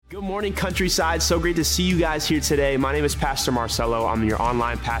Good morning, Countryside. So great to see you guys here today. My name is Pastor Marcelo. I'm your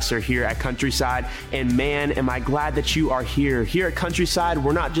online pastor here at Countryside. And man, am I glad that you are here. Here at Countryside,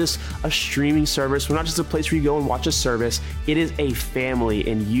 we're not just a streaming service. We're not just a place where you go and watch a service. It is a family,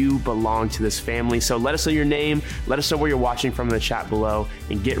 and you belong to this family. So let us know your name. Let us know where you're watching from in the chat below,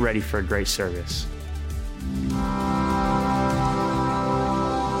 and get ready for a great service. Hey, good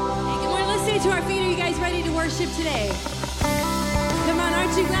morning. Let's stay to our feet. Are you guys ready to worship today? Come on,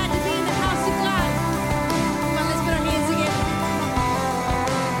 aren't you glad to be in the house of God? Come on, let's put our hands together.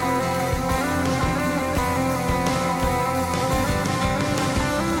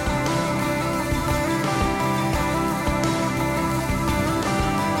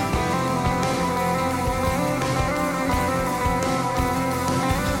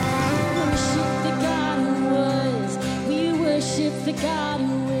 We worship the God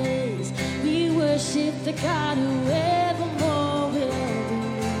who is. We worship the God who evermore will be.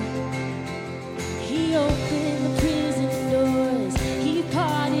 He opened the prison doors. He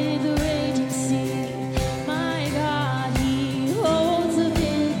parted the raging sea. My God, He holds the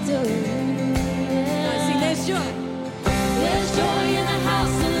victory. Yeah. Sing, there's joy. There's joy in the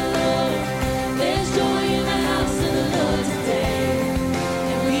house of the Lord. There's joy in the house of the Lord today.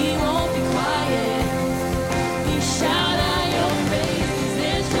 And we won't be quiet. We shout out your praises.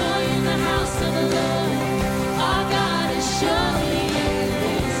 There's joy in the house of the Lord. Our God is surely in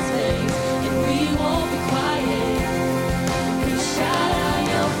this place. And we won't be quiet. We shout out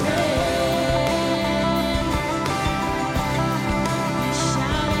your praise. We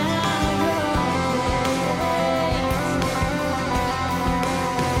shout out your praise.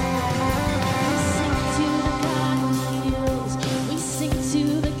 We sing to the God who heals. We sing to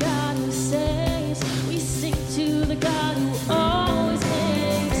the God who saves. We sing to the God who always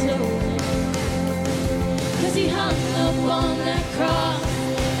makes a way. 'Cause He hung up on that cross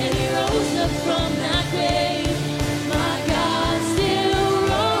and He rose up from that grave. My God still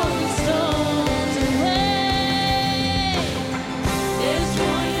rolling stones away. There's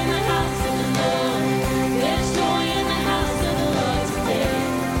joy in the house of the Lord. There's joy in the house of the Lord today.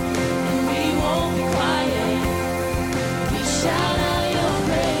 And we won't be quiet. We shout out your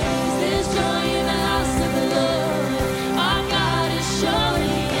praise. There's joy in the house of the Lord. Our God is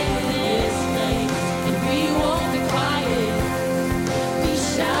surely in this place. And we won't be quiet. We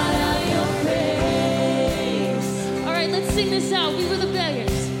shout out your praise. All right, let's sing this out. We were the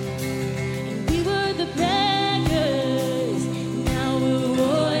beggars. And we were the beggars. Now we're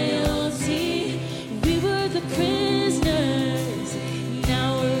royalty. We were the prisoners. Now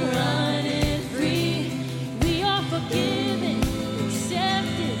we're running free. We are forgiven,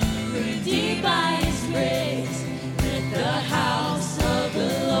 accepted, redeemed by His grace. Let the house of the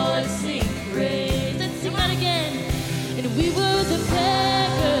Lord sing praise. Let's sing that again. And we were the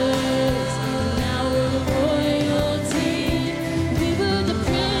beggars. Now we're royalty. We were the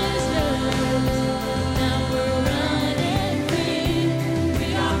prisoners. Now we're running free. We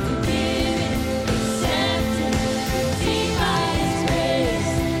are forgiven, accepted, redeemed by His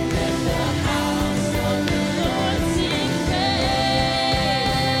grace. Let the house of the Lord sing praise.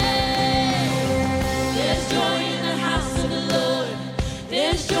 There's joy in the house of the Lord.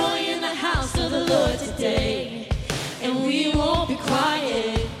 There's joy in the house of the Lord today. And we won't be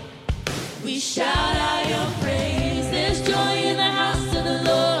quiet. We shout out your praise. There's joy in the house of the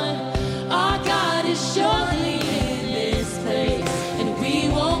Lord. Our God is surely in this place. And we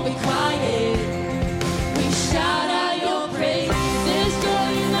won't be quiet. We shout out your praise. There's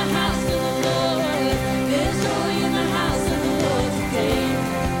joy in the house of the Lord. There's joy in the house of the Lord today.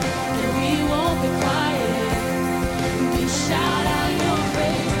 And we won't be quiet. We shout out your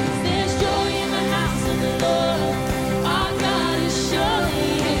praise. There's joy in the house of the Lord. Our God is surely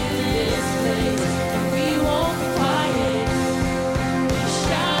in this place. And we won't be quiet. We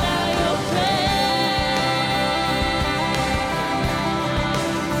shout out your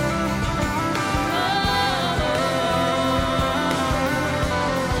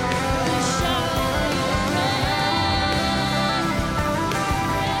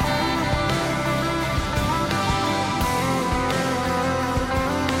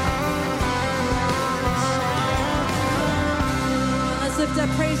Let's lift up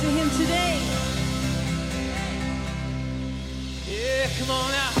praise to Him today. Yeah, come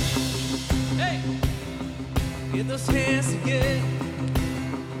on out. Hey, get those hands together.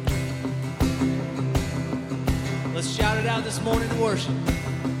 Let's shout it out this morning in worship.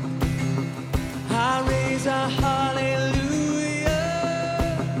 I raise a hallelujah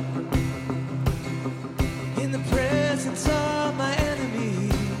in the presence of my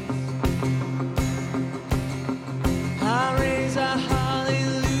enemies. I raise a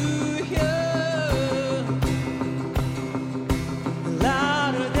hallelujah.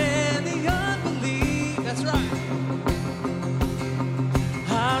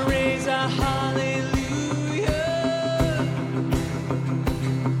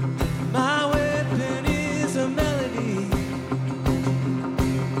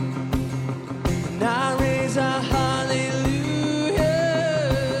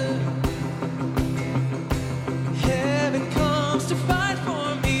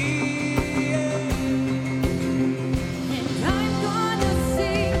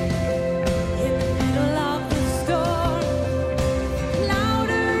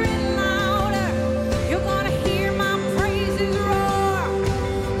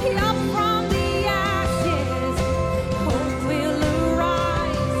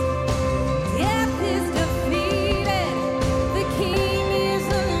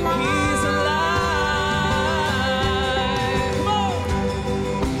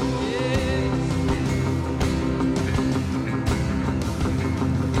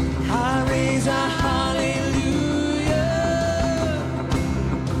 raise a hallelujah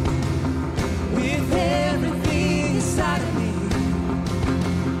with everything inside of me.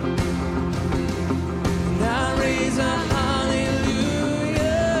 And I raise a hallelujah.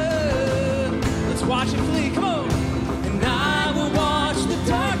 Let's watch it flee. Come on. And I will watch the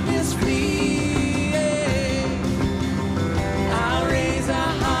darkness flee. I raise a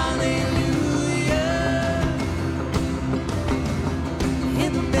hallelujah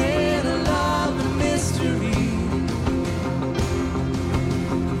in the middle of the mystery.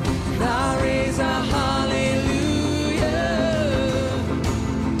 And I raise a hallelujah.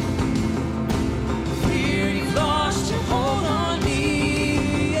 Fear you've lost your hold on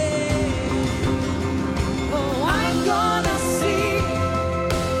me. Oh, I'm gonna sing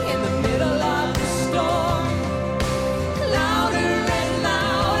in the middle of the storm. Louder and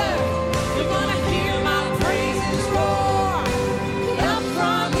louder, you're gonna hear my praises roar. Up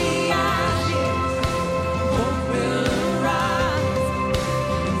from the ashes, hope will arise.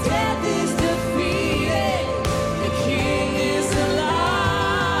 Death is defeated, the King is alive.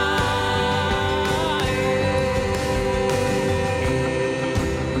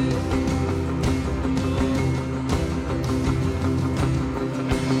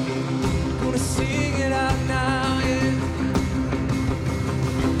 Gonna sing it out now, yeah.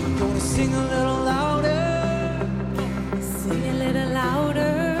 Gonna sing a little louder. Sing a little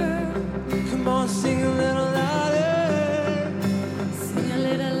louder. Come on, sing a little louder. Sing a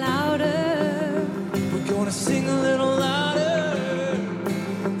little louder. We're gonna sing a little louder.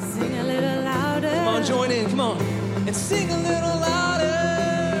 Sing a little louder. Come on, join in, come on. And sing a little louder.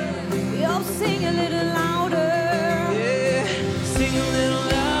 You'll sing a little louder. Yeah, sing a little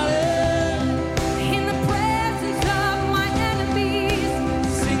louder. In the presence of my enemies.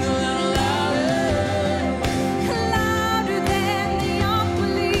 Sing a little louder. Louder than the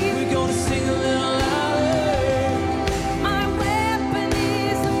unbelief. We're gonna sing a little louder. My weapon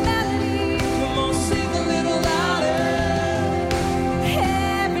is a melody. Come on, sing a little louder.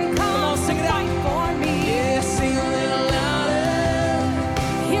 Heaven Come on, comes sing to it out. fight for me. Yeah, sing a little louder.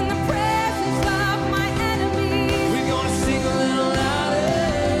 In the presence of my enemies. We're gonna sing a little louder.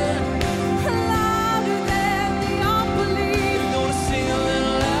 Louder than the unbelief. We're gonna sing a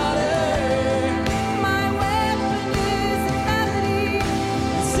little louder. My weapon is a melody.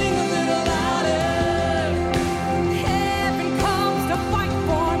 Sing a little louder. Heaven comes to fight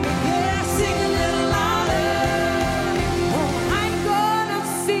for me. Yeah, sing a little louder. I'm gonna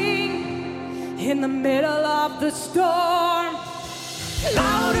sing in the middle of the storm.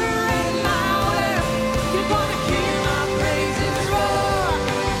 Louder and louder, you're gonna hear my praises roar.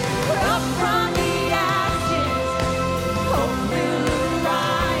 Up from the ashes, hope will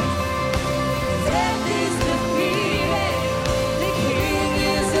arise. Death is defeated, the King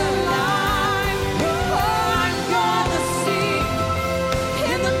is alive. Oh, I'm gonna sing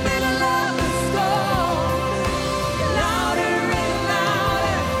in the middle of the storm. Louder and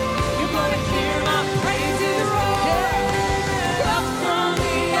louder, you're gonna hear my praises roar. Up from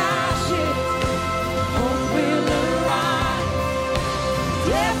the ashes, hope will arise.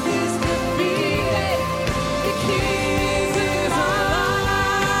 Death is defeated, the King is alive.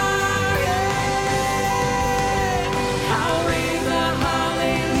 Yeah. I'll raise a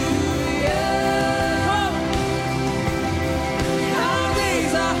hallelujah. I'll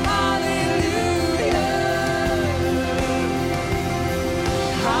raise a hallelujah.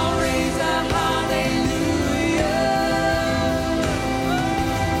 I'll raise a hallelujah.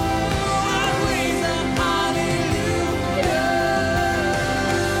 I'll raise a hallelujah.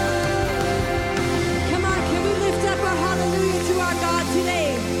 Come on, can we lift up our hallelujah to our God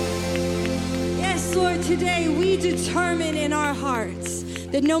today? Yes, Lord, today we determine in our hearts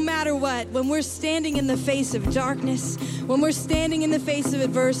that no matter what, when we're standing in the face of darkness, when we're standing in the face of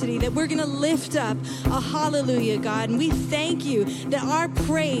adversity, that we're going to lift up a hallelujah, God. And we thank you that our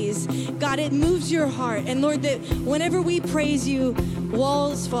praise, God, it moves your heart. And Lord, that whenever we praise you,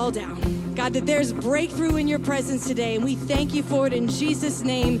 walls fall down. God, that there's breakthrough in your presence today. And we thank you for it in Jesus'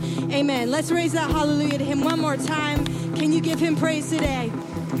 name. Amen. Let's raise that hallelujah to him one more time. Can you give him praise today?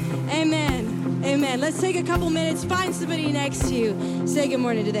 Amen. Amen. Let's take a couple minutes. Find somebody next to you. Say good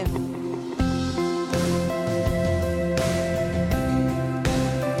morning to them.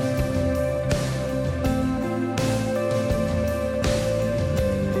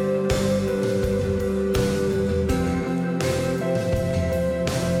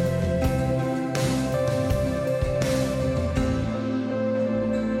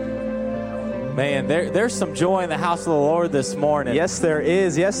 Man, there's some joy in the house of the Lord this morning. Yes, there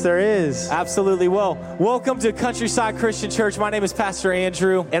is. Yes, there is. Absolutely. Well, welcome to Countryside Christian Church. My name is Pastor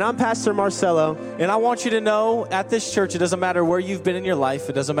Andrew. And I'm Pastor Marcelo. And I want you to know at this church, it doesn't matter where you've been in your life.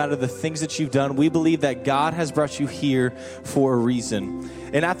 It doesn't matter the things that you've done. We believe that God has brought you here for a reason.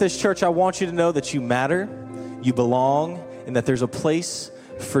 And at this church, I want you to know that you matter, you belong, and that there's a place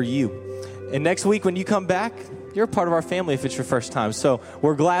for you. And next week when you come back, you're a part of our family if it's your first time. So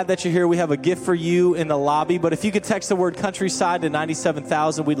we're glad that you're here. We have a gift for you in the lobby. But if you could text the word Countryside to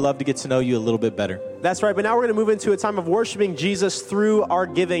 97,000, we'd love to get to know you a little bit better. That's right. But now we're going to move into a time of worshiping Jesus through our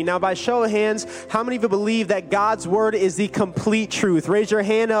giving. Now, by show of hands, how many of you believe that God's word is the complete truth? Raise your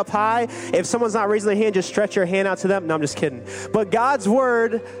hand up high. If someone's not raising their hand, just stretch your hand out to them. No, I'm just kidding. But God's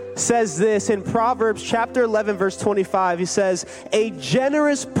word says this in Proverbs chapter 11, verse 25. He says, "A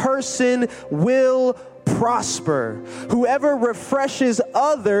generous person will prosper. Whoever refreshes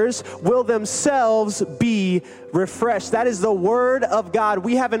others will themselves be refreshed." That is the word of God.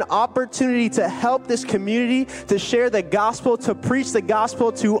 We have an opportunity to help this community, to share the gospel, to preach the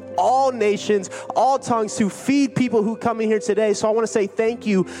gospel to all nations, all tongues, to feed people who come in here today. So I want to say thank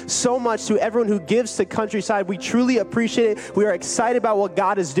you so much to everyone who gives to Countryside. We truly appreciate it. We are excited about what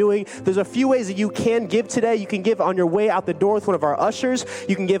God is doing. There's a few ways that you can give today. You can give on your way out the door with one of our ushers.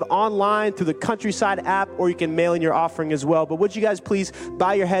 You can give online through the Countryside app, or you can mail in your offering as well. But would you guys please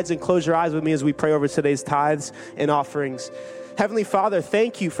bow your heads and close your eyes with me as we pray over today's tithes and offerings. Heavenly Father,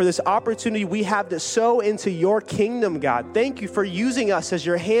 thank you for this opportunity we have to sow into your kingdom, God. Thank you for using us as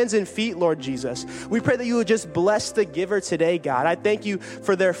your hands and feet, Lord Jesus. We pray that you would just bless the giver today, God. I thank you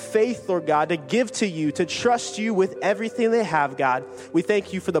for their faith, Lord God, to give to you, to trust you with everything they have, God. We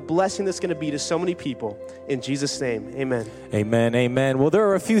thank you for the blessing that's going to be to so many people. In Jesus' name, amen. Amen, amen. Well, there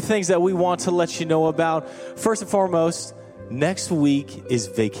are a few things that we want to let you know about. First and foremost, next week is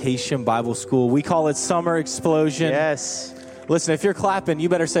Vacation Bible School. We call it Summer Explosion. Yes. Listen, if you're clapping, you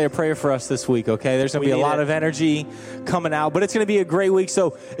better say a prayer for us this week, okay? There's going to be a lot of energy coming out, but it's going to be a great week.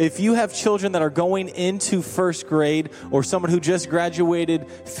 So if you have children that are going into first grade or someone who just graduated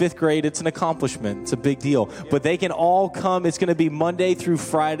fifth grade, it's an accomplishment. It's a big deal. But they can all come. It's going to be Monday through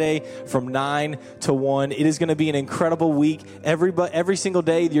Friday from 9 to 1. It is going to be an incredible week. Every single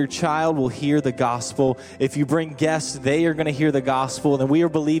day, your child will hear the gospel. If you bring guests, they are going to hear the gospel. And we are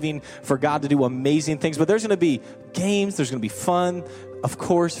believing for God to do amazing things. But there's going to be games. There's going to be fun. Of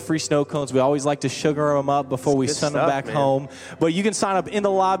course, free snow cones. We always like to sugar them up before we send them back home. But you can sign up in the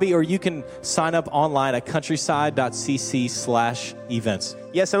lobby or you can sign up online at countryside.cc/events.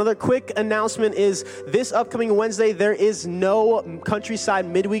 Yes, another quick announcement is this upcoming Wednesday, there is no Countryside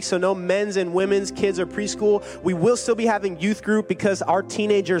midweek, so no men's and women's, kids or preschool. We will still be having youth group because our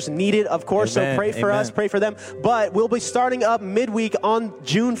teenagers need it, of course. Amen. So pray for us, pray for them. But we'll be starting up midweek on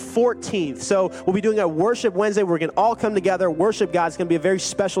June 14th. So we'll be doing a worship Wednesday. We're going to all come together, worship God. It's going to be a very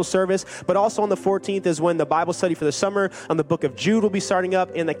special service. But also on the 14th is when the Bible study for the summer on the book of Jude will be starting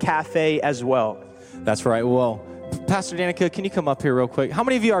up in the cafe as well. That's right. Well, Pastor Danica, can you come up here real quick? How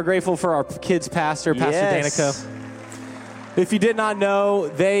many of you are grateful for our kids' pastor, Pastor Danica? If you did not know,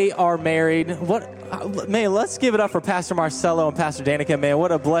 they are married. Man, let's give it up for Pastor Marcelo and Pastor Danica. Man,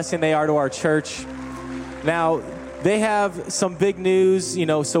 what a blessing they are to our church. Now, they have some big news,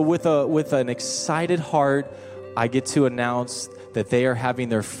 so with an excited heart, I get to announce that they are having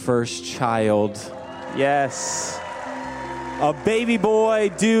their first child. Yes. A baby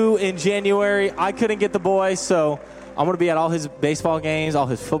boy due in January. I couldn't get the boy, so I'm going to be at all his baseball games, all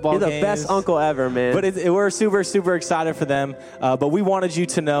his football games. You're the best uncle ever, man. But we're super, super excited for them. But we wanted you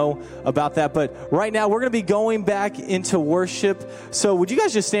to know about that. But right now, we're going to be going back into worship. So would you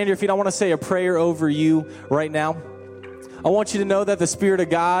guys just stand to your feet? I want to say a prayer over you right now. I want you to know that the Spirit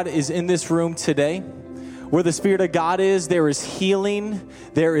of God is in this room today. Where the Spirit of God is, there is healing,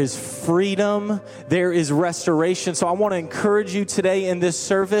 there is freedom, there is restoration. So I want to encourage you today in this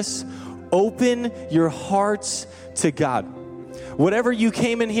service, open your hearts to God. Whatever you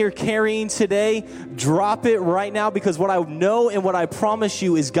came in here carrying today, drop it right now, because what I know and what I promise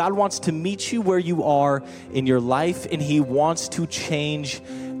you is God wants to meet you where you are in your life, and He wants to change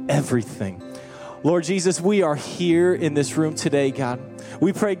everything. Lord Jesus, we are here in this room today, God.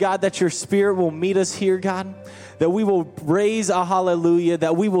 We pray, God, that your Spirit will meet us here, God, that we will raise a hallelujah,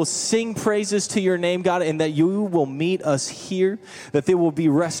 that we will sing praises to your name, God, and that you will meet us here, that there will be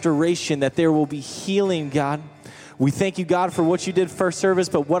restoration, that there will be healing, God. We thank you, God, for what you did first service,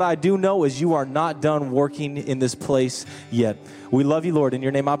 but what I do know is you are not done working in this place yet. We love you, Lord. In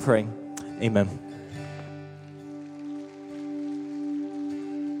your name I pray. Amen.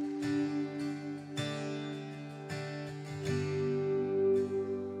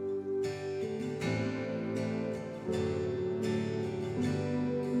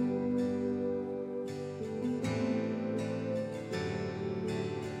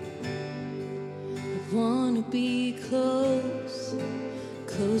 wanna be close,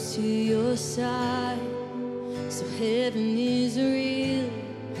 close to your side. So heaven is real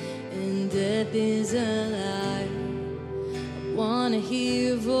and death is a lie. I wanna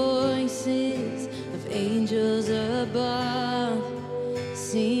hear voices of angels above,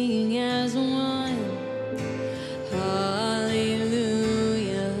 singing as one. Hallelujah,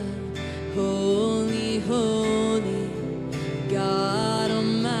 holy, holy, God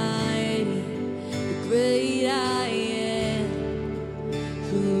Almighty, the great I am.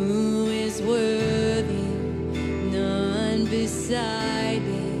 Who is worthy? None beside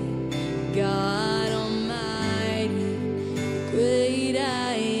thee, God Almighty, the great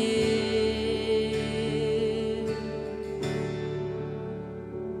I am.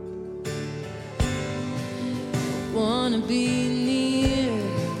 Wanna be near,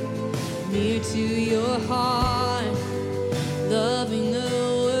 near to your heart, loving the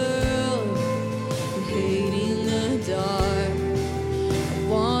world and hating the dark. I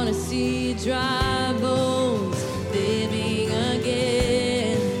wanna see dry bones living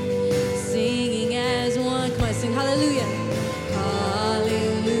again, singing as one. Come on, sing hallelujah.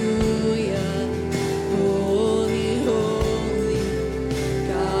 Hallelujah, holy, holy,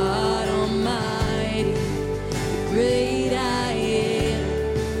 God Almighty, great I am.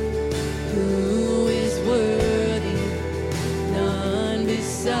 Who is worthy? None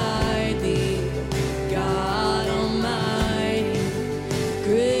beside thee, God Almighty,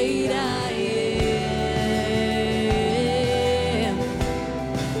 great I am.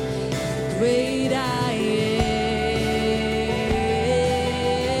 Great I am.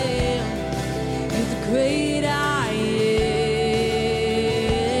 You're the great I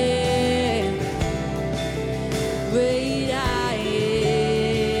am. Great I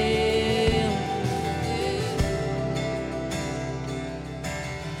am.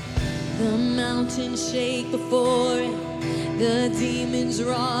 The mountains shake before it, the demons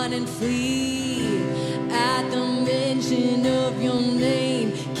run and flee at the mention of your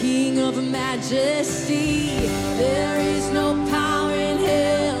name, King of majesty. There is no power in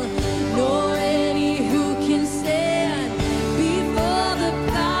hell, nor any who can stand before the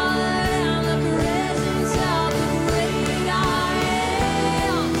power and the presence of the great I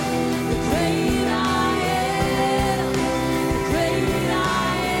am. The great I am. The great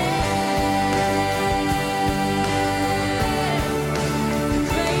I am. The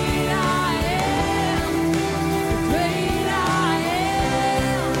great I am. The great I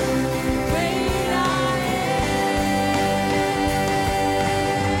am. The great I am.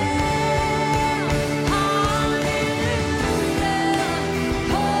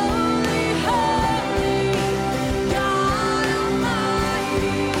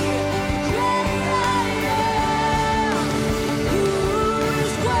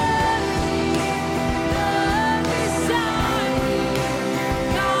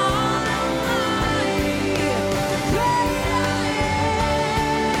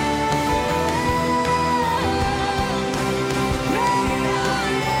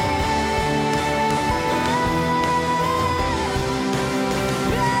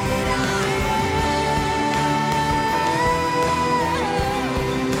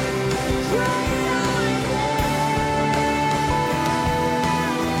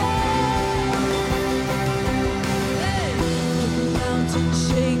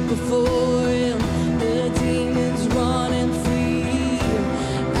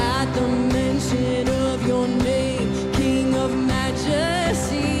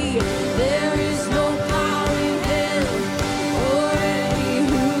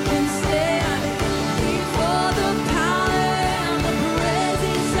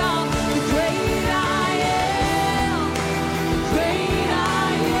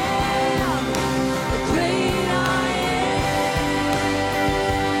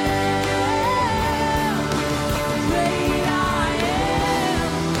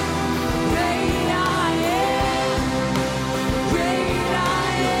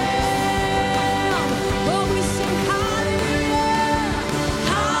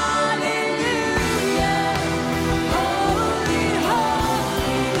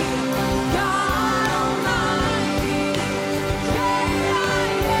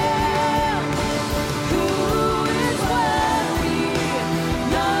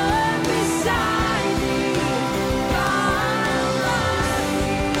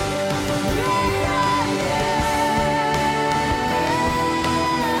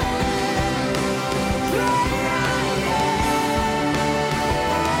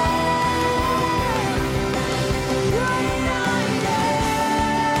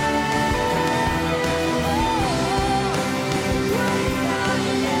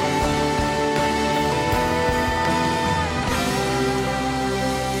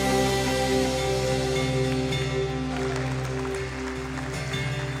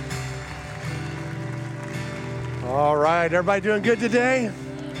 All right, everybody doing good today?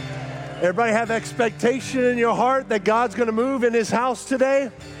 Everybody have expectation in your heart that God's going to move in his house today?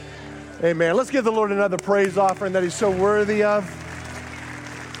 Amen. Let's give the Lord another praise offering that he's so worthy of.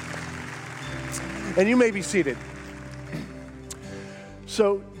 And you may be seated.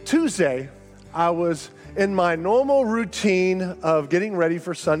 So Tuesday, I was in my normal routine of getting ready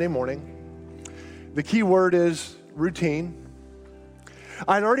for Sunday morning. The key word is routine.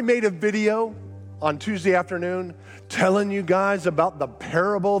 I'd already made a video on Tuesday afternoon telling you guys about the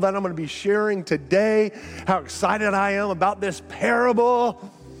parable that I'm going to be sharing today, how excited I am about this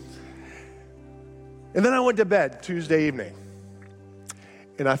parable. And then I went to bed Tuesday evening.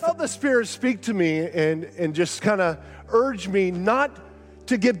 And I felt the Spirit speak to me and just kind of urge me not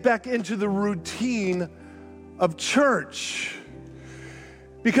to get back into the routine of church.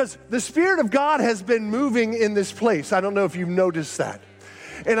 Because the Spirit of God has been moving in this place. I don't know if you've noticed that.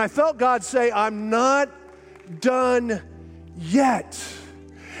 And I felt God say, I'm not done yet.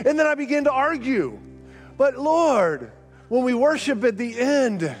 And then I began to argue. But Lord, when we worship at the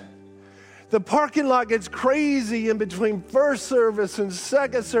end, the parking lot gets crazy in between first service and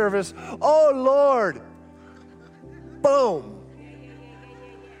second service. Oh, Lord. Boom.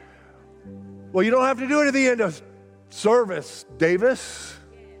 Well, you don't have to do it at the end of service, Davis.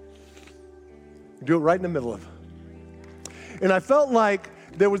 Do it right in the middle of it. And I felt like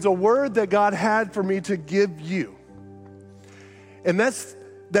there was a word that God had for me to give you. And that's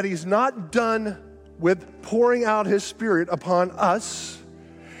that he's not done with pouring out his Spirit upon us.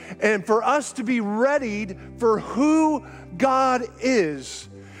 And for us to be readied for who God is.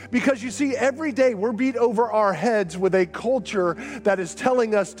 Because you see, every day we're beat over our heads with a culture that is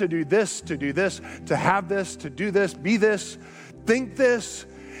telling us to do this, to have this, to do this, be this, think this.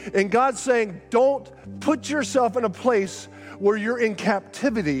 And God's saying, don't put yourself in a place where you're in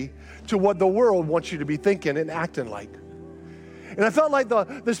captivity to what the world wants you to be thinking and acting like. And I felt like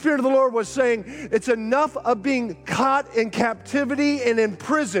the Spirit of the Lord was saying, it's enough of being caught in captivity and in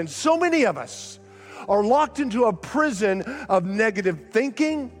prison. So many of us are locked into a prison of negative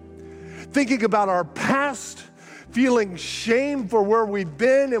thinking about our past, feeling shame for where we've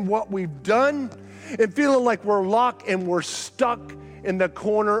been and what we've done, and feeling like we're locked and we're stuck in the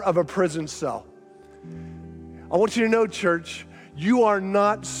corner of a prison cell. I want you to know, church, you are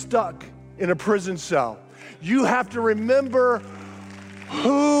not stuck in a prison cell. You have to remember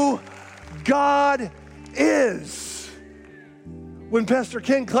who God is. When Pastor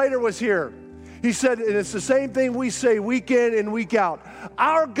Ken Claytor was here, he said, and it's the same thing we say week in and week out.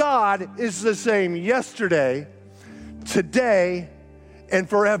 Our God is the same yesterday, today, and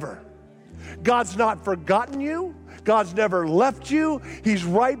forever. God's not forgotten you. God's never left you. He's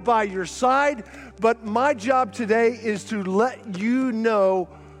right by your side. But my job today is to let you know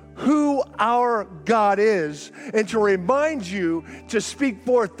who our God is and to remind you to speak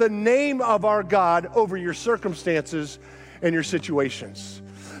forth the name of our God over your circumstances and your situations.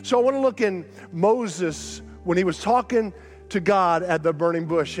 So I want to look in Moses when he was talking to God at the burning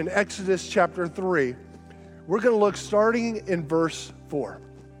bush in Exodus chapter 3. We're going to look starting in verse 4.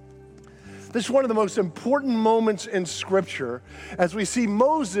 This is one of the most important moments in Scripture as we see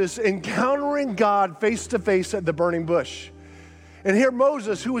Moses encountering God face to face at the burning bush. And here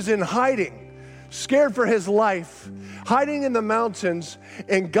Moses, who was in hiding, scared for his life, hiding in the mountains,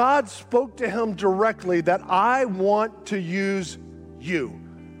 and God spoke to him directly that I want to use you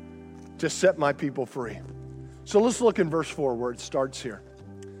to set my people free. So let's look in verse 4 where it starts here.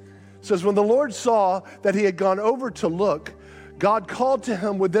 It says, when the Lord saw that he had gone over to look, God called to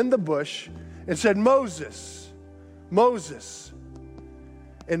him within the bush and said, Moses, Moses.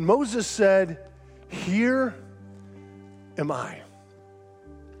 And Moses said, here am I.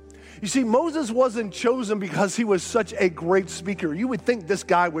 You see, Moses wasn't chosen because he was such a great speaker. You would think this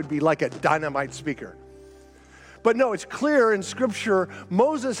guy would be like a dynamite speaker. But no, it's clear in Scripture,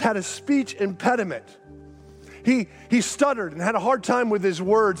 Moses had a speech impediment. He stuttered and had a hard time with his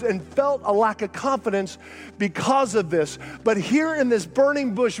words and felt a lack of confidence because of this. But here in this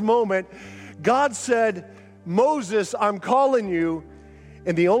burning bush moment, God said, Moses, I'm calling you.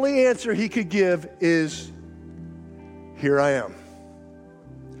 And the only answer he could give is, here I am.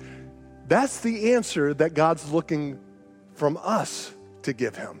 That's the answer that God's looking from us to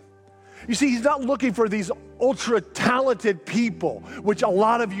give him. You see, he's not looking for these ultra-talented people, which a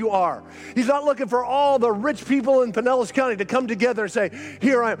lot of you are. He's not looking for all the rich people in Pinellas County to come together and say,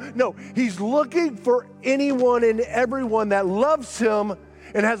 here I am. No, he's looking for anyone and everyone that loves him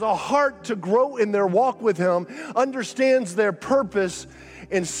and has a heart to grow in their walk with him, understands their purpose,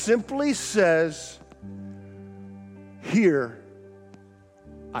 and simply says, here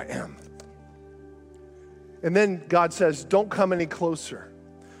I am. And then God says, don't come any closer.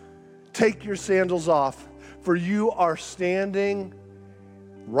 Take your sandals off, for you are standing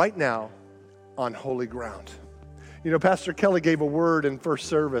right now on holy ground. You know, Pastor Kelly gave a word in first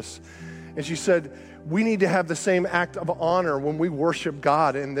service, and she said, we need to have the same act of honor when we worship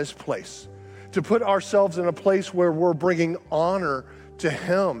God in this place, to put ourselves in a place where we're bringing honor to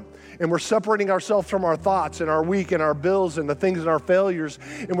Him. And we're separating ourselves from our thoughts and our week and our bills and the things and our failures.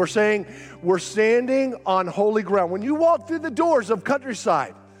 And we're saying we're standing on holy ground. When you walk through the doors of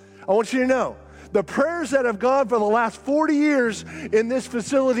Countryside, I want you to know the prayers that have gone for the last 40 years in this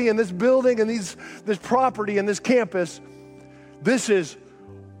facility, in this building, and this property, and this campus, this is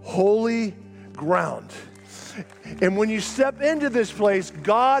holy ground. And when you step into this place,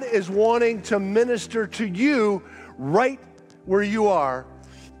 God is wanting to minister to you right where you are,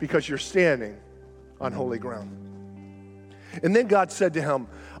 because you're standing on holy ground. And then God said to him,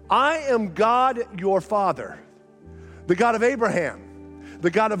 I am God your father, the God of Abraham, the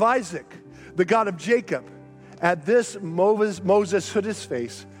God of Isaac, the God of Jacob. At this, Moses hid his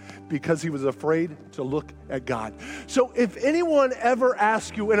face because he was afraid to look at God. So if anyone ever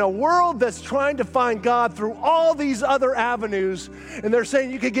asks you in a world that's trying to find God through all these other avenues, and they're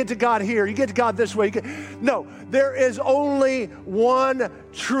saying you can get to God here, you get to God this way, no, there is only one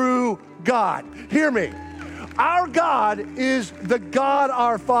true God. Hear me. Our God is the God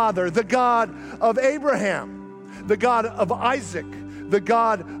our Father, the God of Abraham, the God of Isaac, the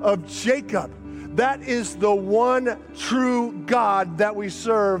God of Jacob. That is the one true God that we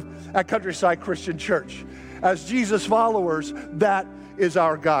serve at Countryside Christian Church. As Jesus followers, that is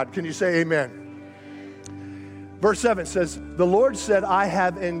our God. Can you say amen? Verse 7 says, the Lord said, I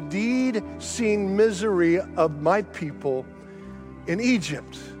have indeed seen misery of my people in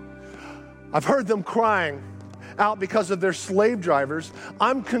Egypt. I've heard them crying out because of their slave drivers.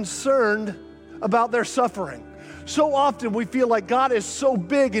 I'm concerned about their suffering. So often we feel like God is so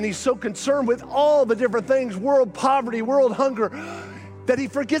big and He's so concerned with all the different things, world poverty, world hunger, that He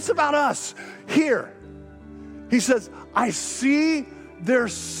forgets about us. Here, He says, I see their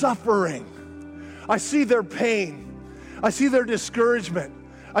suffering. I see their pain. I see their discouragement.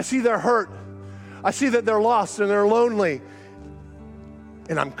 I see their hurt. I see that they're lost and they're lonely.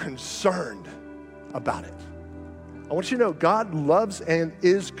 And I'm concerned about it. I want you to know God loves and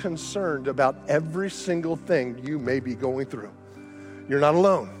is concerned about every single thing you may be going through. You're not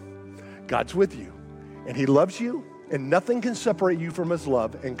alone. God's with you, and He loves you, and nothing can separate you from His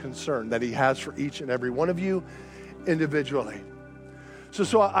love and concern that He has for each and every one of you individually.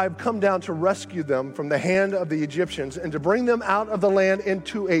 So I've come down to rescue them from the hand of the Egyptians and to bring them out of the land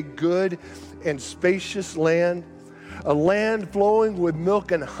into a good and spacious land, a land flowing with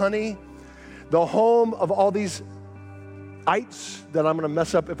milk and honey, the home of all these ites that I'm going to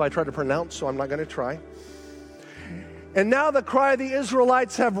mess up if I try to pronounce, so I'm not going to try. And now the cry of the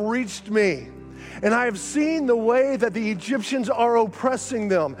Israelites have reached me, and I have seen the way that the Egyptians are oppressing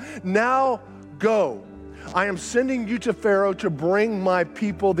them. Now go. I am sending you to Pharaoh to bring my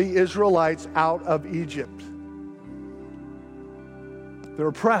people, the Israelites, out of Egypt. They're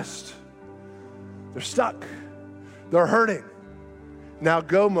oppressed. They're stuck. They're hurting. Now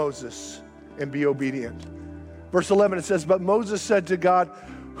go, Moses, and be obedient. Verse 11, it says, but Moses said to God,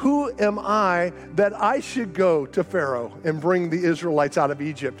 who am I that I should go to Pharaoh and bring the Israelites out of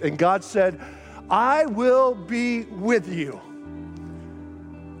Egypt? And God said, I will be with you.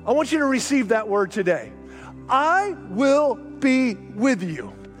 I want you to receive that word today. I will be with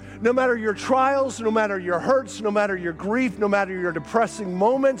you. No matter your trials, no matter your hurts, no matter your grief, no matter your depressing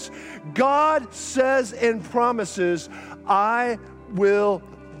moments, God says and promises, I will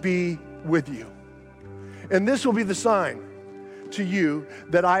be with you. And this will be the sign to you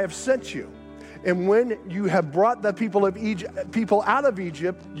that I have sent you. And when you have brought the people out of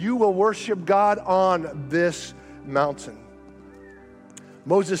Egypt, you will worship God on this mountain.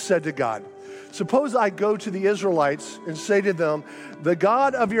 Moses said to God, suppose I go to the Israelites and say to them, the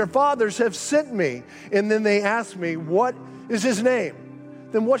God of your fathers have sent me. And then they ask me, what is His name?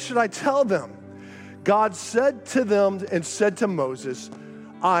 Then what should I tell them? God said to them and said to Moses,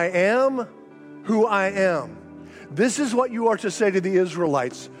 I am who I am. This is what you are to say to the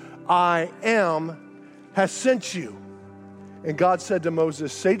Israelites. I am has sent you. And God said to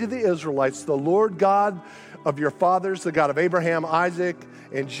Moses, say to the Israelites, the Lord God of your fathers, the God of Abraham, Isaac,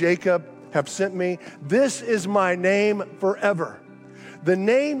 and Jacob have sent me. This is my name forever. The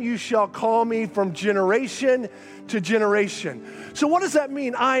name you shall call me from generation to generation. So what does that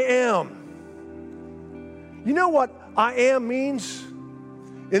mean? I am. You know what I am means?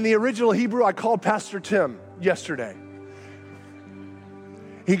 In the original Hebrew, I called Pastor Tim yesterday.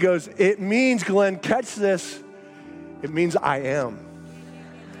 He goes, it means, Glenn, catch this, it means I am.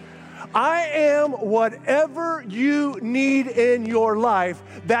 I am whatever you need in your life.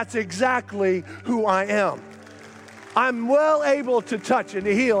 That's exactly who I am. I'm well able to touch and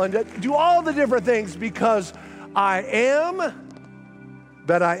to heal and to do all the different things because I am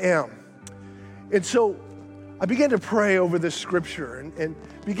that I am. And so I began to pray over this scripture and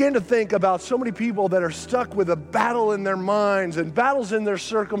began to think about so many people that are stuck with a battle in their minds and battles in their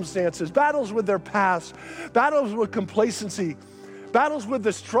circumstances, battles with their past, battles with complacency, battles with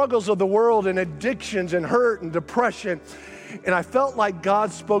the struggles of the world and addictions and hurt and depression. And I felt like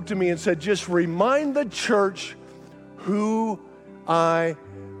God spoke to me and said, just remind the church who I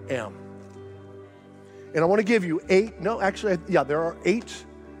am. And I want to give you there are 8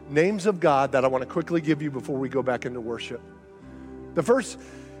 names of God that I want to quickly give you before we go back into worship. The first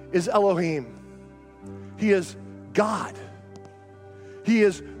is Elohim. He is God. He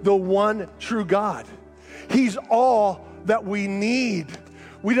is the one true God. He's all that we need.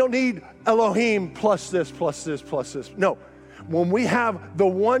 We don't need Elohim plus this, plus this, plus this. No. When we have the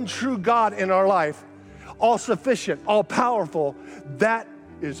one true God in our life, all sufficient, all powerful, that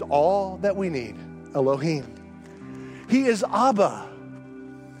is all that we need. Elohim. He is Abba.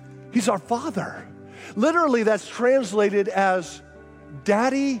 He's our Father. Literally, that's translated as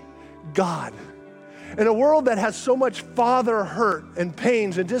Daddy God. In a world that has so much father hurt and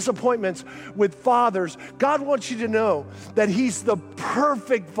pains and disappointments with fathers, God wants you to know that He's the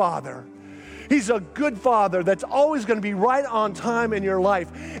perfect Father. He's a good Father that's always going to be right on time in your life.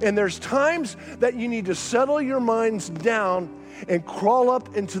 And there's times that you need to settle your minds down and crawl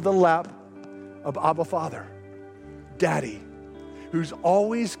up into the lap of Abba Father, Daddy, who's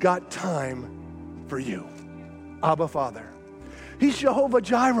always got time for you. Abba Father. He's Jehovah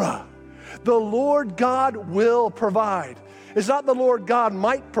Jireh. The Lord God will provide. It's not the Lord God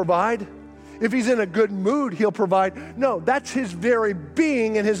might provide. If He's in a good mood, He'll provide. No, that's His very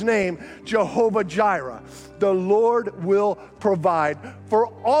being in His name, Jehovah Jireh. The Lord will provide for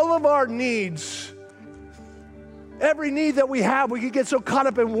all of our needs. Every need that we have, we can get so caught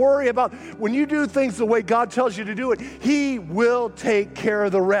up and worry about. When you do things the way God tells you to do it, He will take care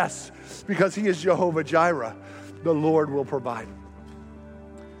of the rest because He is Jehovah Jireh. The Lord will provide.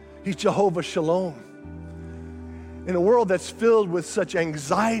 He's Jehovah Shalom. In a world that's filled with such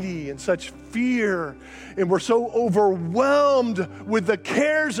anxiety and such fear, and we're so overwhelmed with the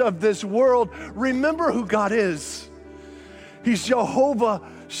cares of this world, remember who God is. He's Jehovah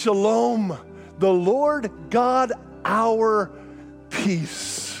Shalom, the Lord God, our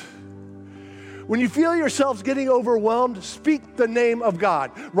peace. When you feel yourselves getting overwhelmed, speak the name of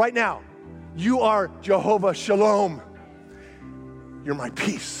God. Right now, you are Jehovah Shalom. You're my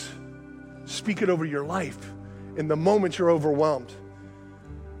peace. Speak it over your life in the moment you're overwhelmed.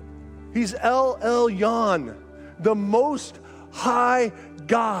 He's El Elyon, the Most High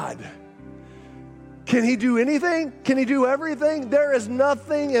God. Can He do anything? Can He do everything? There is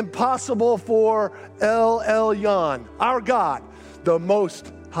nothing impossible for El Elyon, our God, the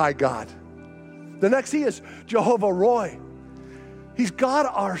Most High God. The next He is Jehovah Roy. He's God,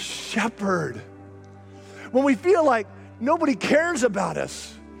 our shepherd. When we feel like nobody cares about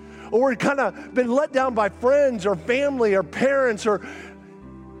us, or we're kind of been let down by friends or family or parents, or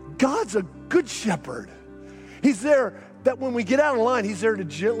God's a good shepherd. He's there that when we get out of line, He's there to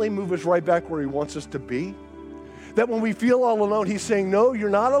gently move us right back where He wants us to be. That when we feel all alone, He's saying, no, you're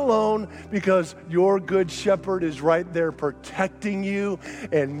not alone because your good shepherd is right there protecting you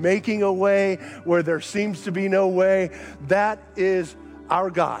and making a way where there seems to be no way. That is our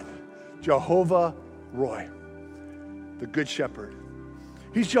God, Jehovah Roy, the good shepherd.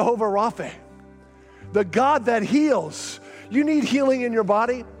 He's Jehovah Rapha, the God that heals. You need healing in your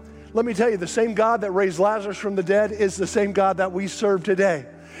body? Let me tell you, the same God that raised Lazarus from the dead is the same God that we serve today.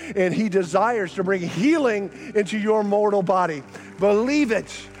 And He desires to bring healing into your mortal body. Believe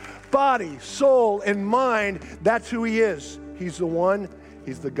it. Body, soul, and mind, that's who He is. He's the one,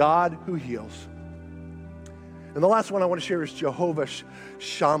 He's the God who heals. And the last one I want to share is Jehovah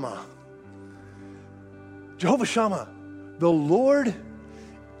Shammah. Jehovah Shammah, the Lord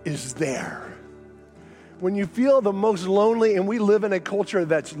is there. When you feel the most lonely, and we live in a culture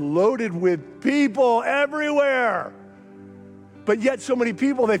that's loaded with people everywhere, but yet so many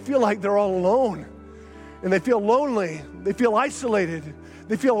people, they feel like they're all alone, and they feel lonely, they feel isolated,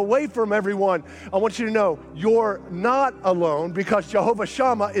 they feel away from everyone. I want you to know, you're not alone because Jehovah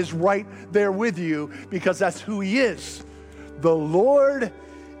Shammah is right there with you because that's who He is. The Lord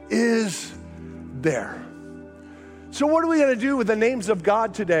is there. So what are we going to do with the names of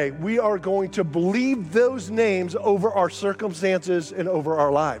God today? We are going to believe those names over our circumstances and over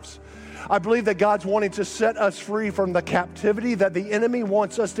our lives. I believe that God's wanting to set us free from the captivity that the enemy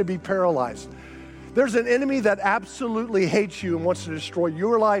wants us to be paralyzed. There's an enemy that absolutely hates you and wants to destroy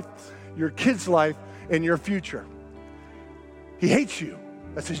your life, your kids' life, and your future. He hates you.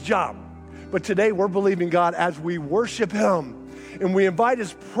 That's his job. But today we're believing God as we worship him and we invite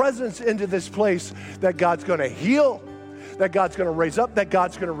his presence into this place, that God's going to heal, that God's going to raise up, that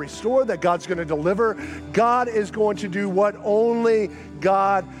God's going to restore, that God's going to deliver. God is going to do what only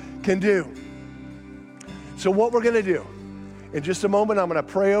God can do. So what we're going to do, in just a moment, I'm going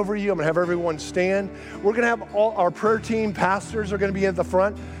to pray over you. I'm going to have everyone stand. We're going to have all our prayer team, pastors are going to be at the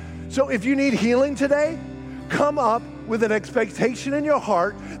front. So if you need healing today, come up with an expectation in your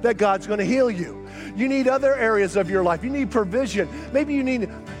heart that God's going to heal you. You need other areas of your life. You need provision. Maybe you need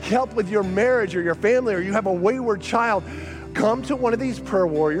help with your marriage or your family, or you have a wayward child. Come to one of these prayer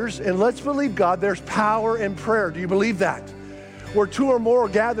warriors and let's believe God there's power in prayer. Do you believe that? Where two or more are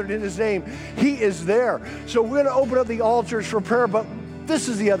gathered in his name, he is there. So we're going to open up the altars for prayer, but this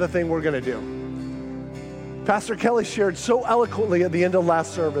is the other thing we're going to do. Pastor Kelly shared so eloquently at the end of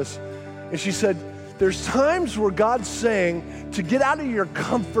last service, and she said, there's times where God's saying to get out of your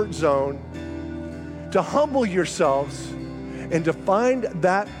comfort zone, to humble yourselves, and to find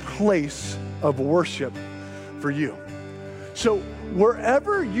that place of worship for you. So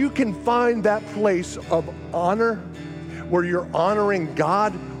wherever you can find that place of honor, where you're honoring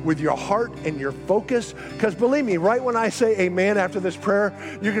God with your heart and your focus, because believe me, right when I say amen after this prayer,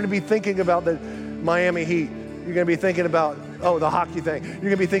 you're going to be thinking about the Miami Heat. You're going to be thinking about, the hockey thing. You're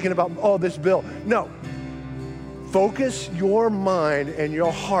going to be thinking about, this bill. No. Focus your mind and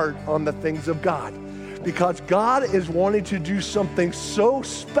your heart on the things of God, because God is wanting to do something so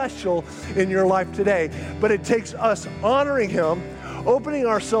special in your life today, but it takes us honoring him, opening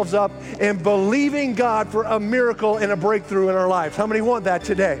ourselves up, and believing God for a miracle and a breakthrough in our lives. How many want that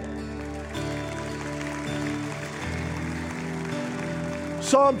today?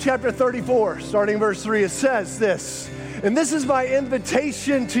 Psalm chapter 34, starting verse 3, it says this, and this is my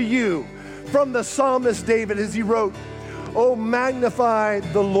invitation to you from the psalmist David as he wrote, "Oh, magnify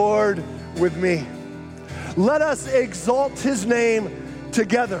the Lord with me. Let us exalt his name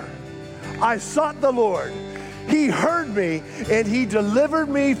together. I sought the Lord. He heard me and he delivered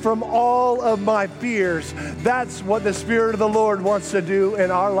me from all of my fears." That's what the Spirit of the Lord wants to do in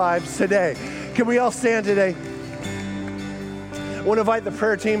our lives today. Can we all stand today? I want to invite the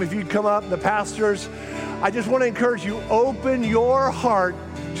prayer team, if you'd come up, the pastors. I just want to encourage you, open your heart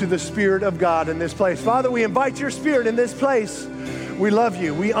to the Spirit of God in this place. Father, we invite your Spirit in this place. We love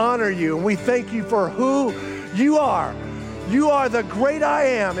you, we honor you, and we thank you for who you are. You are the great I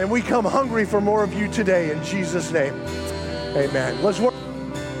am, and we come hungry for more of you today in Jesus' name. Amen. Let's work.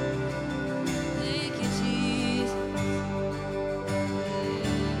 Thank you, Jesus.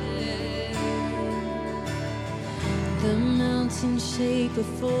 The mountains shake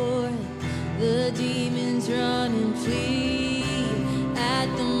before him, the demons run and flee at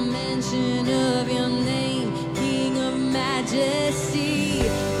the mention of your name, King of majesty.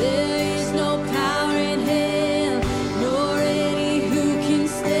 There is no power in hell, nor any who can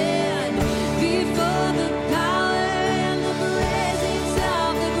stand before the power and the presence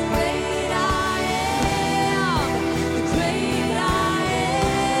of the great I am. The great I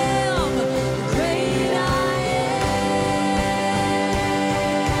am. The great I am.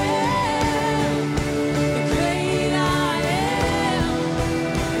 The great I am.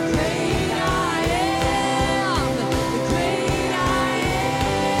 The great I am. The great I am.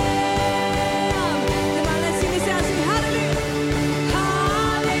 Come on, let's sing this out. Sing hallelujah.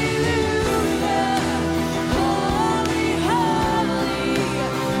 Hallelujah. Holy, holy,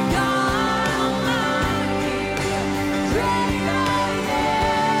 God Almighty. Great I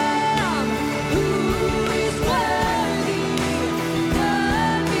am. Who is worthy?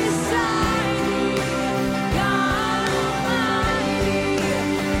 None beside thee. God Almighty.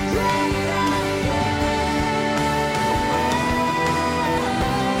 Great I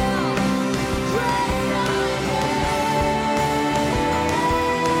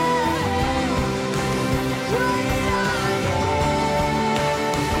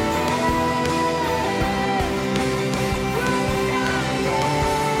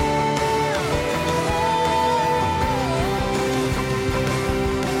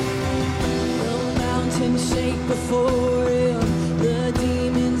The mountains shake before him, the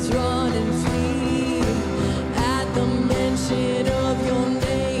demons run and flee at the mention of your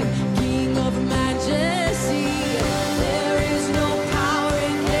name, King of majesty. There is no power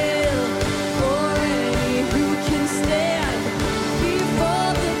in hell or any who can stand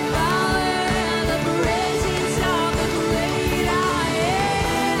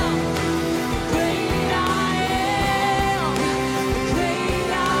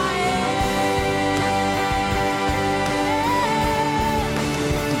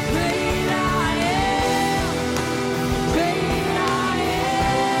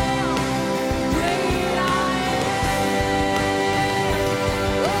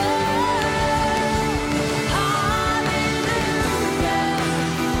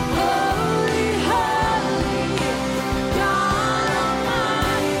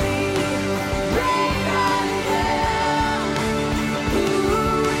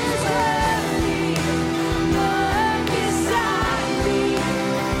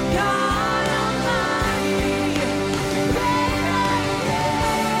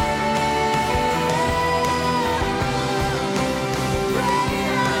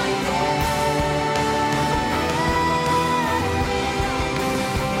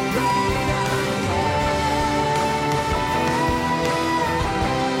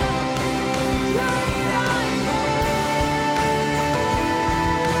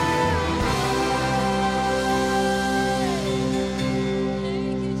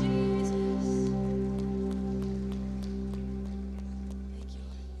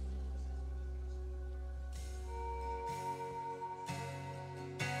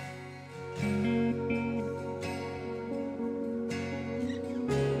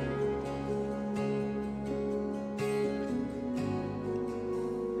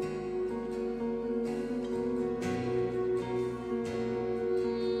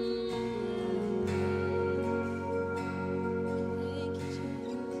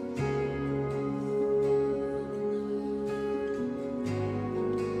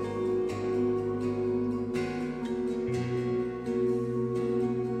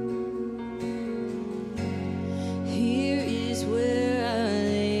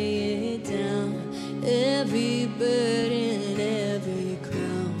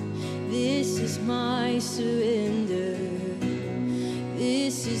surrender.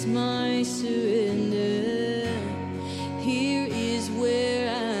 This is my surrender. Here is where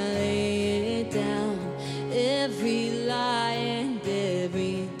I lay it down. Every lie and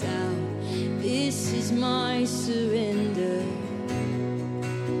every doubt. This is my surrender.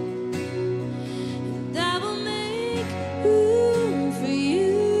 And I will make room for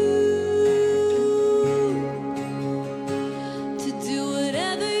you to do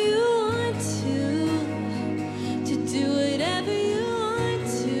whatever you want to do whatever you want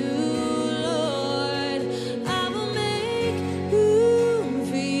to, Lord. I will make room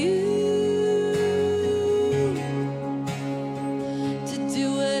for you to do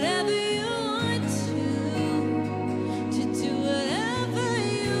whatever you want to do whatever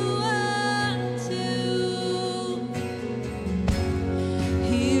you want to.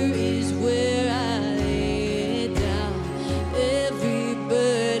 Here is where I lay it down. Every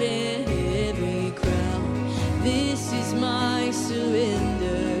burden, every crown. This is my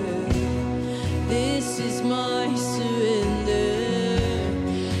surrender. This is my surrender.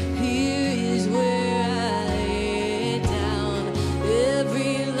 Here is where I lay it down.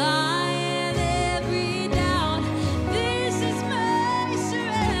 Every lie and every doubt. This is my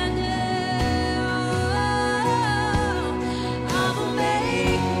surrender. I will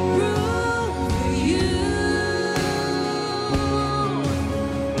make room for you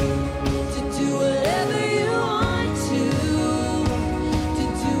to do whatever you want to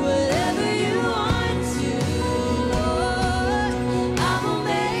do whatever you want to, Lord. I will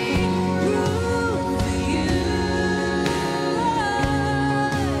make room for you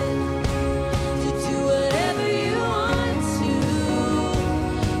to do whatever you want to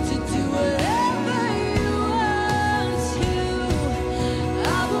do whatever you want to.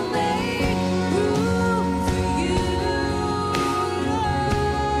 I will make room for you, Lord,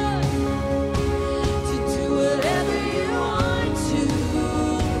 to do whatever you want to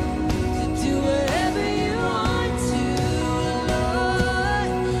do whatever you want to,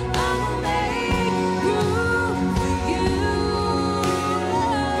 Lord. I will make room for you,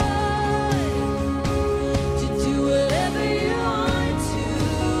 Lord, to do whatever you want to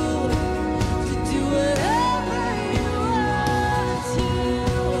do whatever you want to.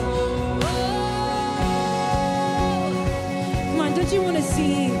 Come on, don't you want to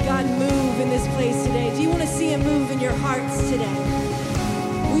see God move in this place today? Do you want to see Him move in your hearts today?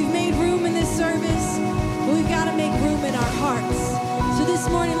 We've made room in this service, but we've got to make room in our hearts. So this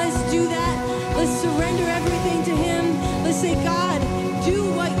morning, let's do that. Let's surrender everything to Him. Let's say, God, do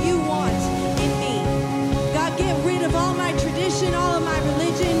what you want in me. God, get rid of all my tradition, all of my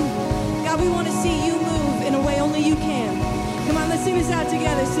religion. God, we want to see you move in a way only you can. Come on, let's sing this out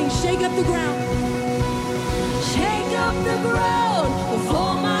together. Sing, shake up the ground. Shake up the ground of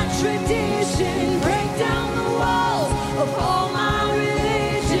all my tradition. Break down the walls of all my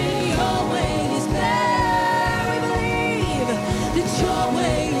religion. Your way is better. We believe that your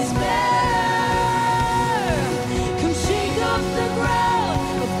way is better. Come shake up the ground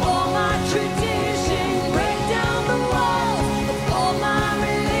of all my tradition. Break down the walls of all my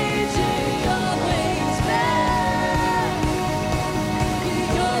religion. Your way is better.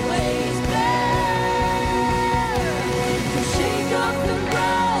 Your way is better. Shake up the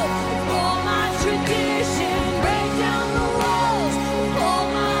ground of all my tradition. Break down the walls of all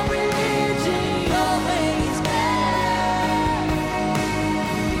my religion. Your way is better.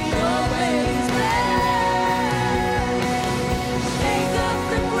 Your way is better. Shake up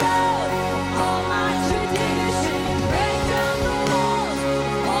the ground of all my tradition. Break down the walls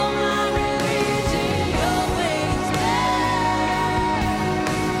of all my religion. Your way is better.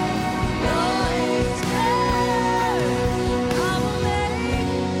 Your way is better. I will make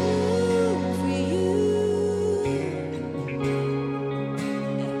room for you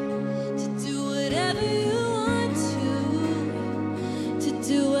to do whatever you want to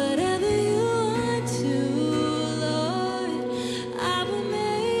do whatever you want to, Lord. I will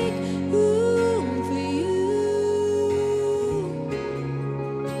make room for you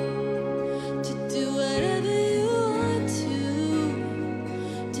to do whatever you want to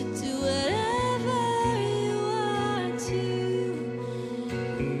do whatever you want to.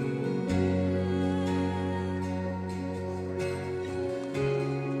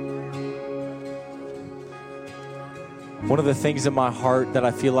 One of the things in my heart that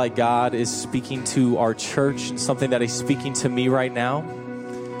I feel like God is speaking to our church and something that He's speaking to me right now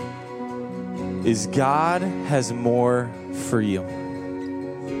is God has more for you.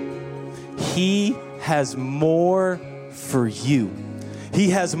 He has more for you. He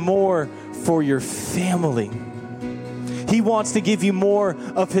has more for your family. He wants to give you more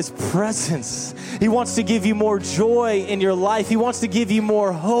of His presence. He wants to give you more joy in your life. He wants to give you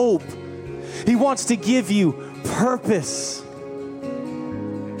more hope. He wants to give you purpose.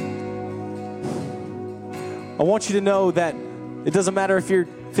 I want you to know that it doesn't matter if you're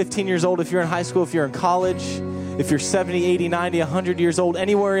 15 years old, if you're in high school, if you're in college, if you're 70, 80, 90, 100 years old,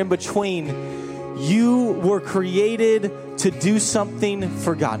 anywhere in between, you were created to do something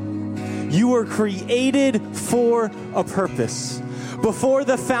for God. You were created for a purpose. Before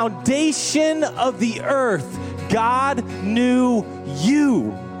the foundation of the earth, God knew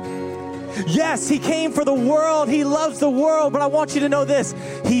you. Yes, He came for the world. He loves the world, but I want you to know this.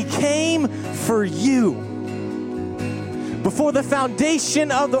 He came for you. Before the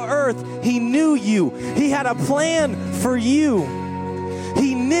foundation of the earth, He knew you. He had a plan for you.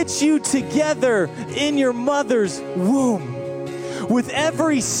 He knit you together in your mother's womb. With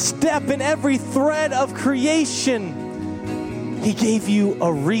every step and every thread of creation, He gave you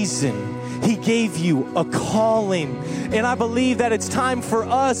a reason. He gave you a calling. And I believe that it's time for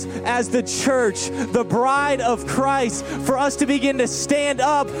us as the church, the bride of Christ, for us to begin to stand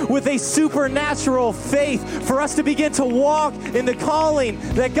up with a supernatural faith, for us to begin to walk in the calling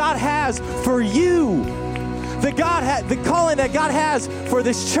that God has for you, the calling that God has for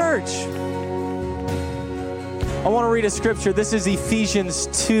this church. I want to read a scripture. This is Ephesians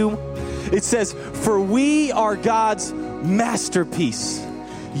 2. It says, "For we are God's masterpiece."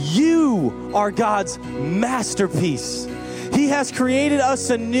 You are God's masterpiece. He has created us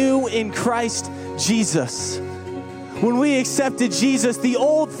anew in Christ Jesus. When we accepted Jesus, the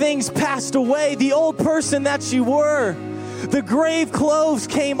old things passed away, the old person that you were. The grave clothes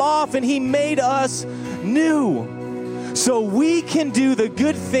came off and He made us new. So we can do the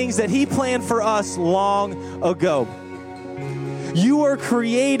good things that He planned for us long ago. You were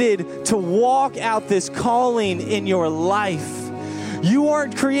created to walk out this calling in your life. You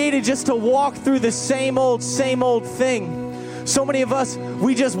aren't created just to walk through the same old thing. So many of us,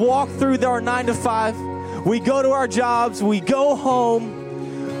 we just walk through our 9 to 5. We go to our jobs. We go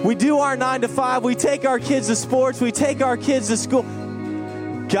home. We do our 9 to 5. We take our kids to sports. We take our kids to school.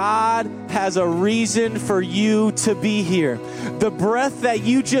 God has a reason for you to be here. The breath that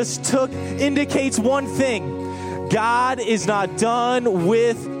you just took indicates one thing. God is not done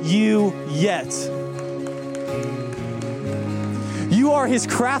with you yet. You are His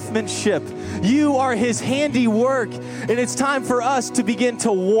craftsmanship. You are His handiwork. And it's time for us to begin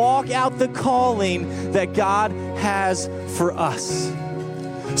to walk out the calling that God has for us.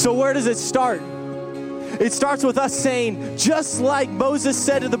 So where does it start? It starts with us saying, just like Moses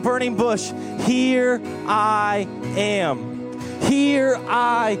said to the burning bush, "Here I am. Here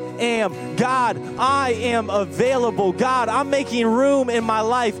I am. God, I am available. God, I'm making room in my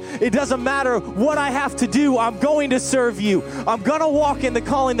life. It doesn't matter what I have to do. I'm going to serve you. I'm going to walk in the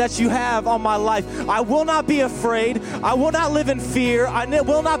calling that you have on my life. I will not be afraid. I will not live in fear. I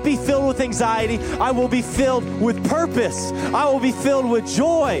will not be filled with anxiety. I will be filled with purpose. I will be filled with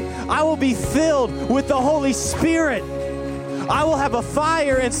joy. I will be filled with the Holy Spirit. I will have a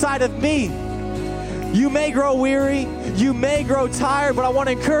fire inside of me." You may grow weary, you may grow tired, but I want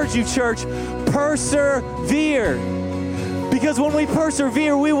to encourage you, church, persevere. Because when we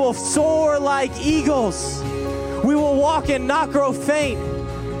persevere, we will soar like eagles. We will walk and not grow faint.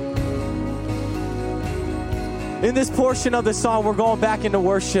 In this portion of the song, we're going back into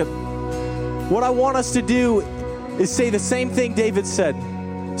worship. What I want us to do is say the same thing David said.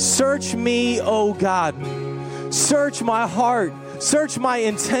 "Search me, O God. Search my heart. Search my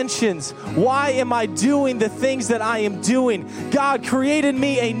intentions. Why am I doing the things that I am doing? God created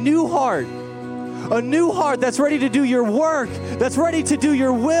me a new heart that's ready to do your work, that's ready to do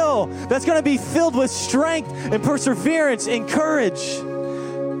your will, that's going to be filled with strength and perseverance and courage."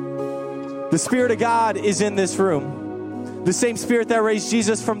 The Spirit of God is in this room. The same Spirit that raised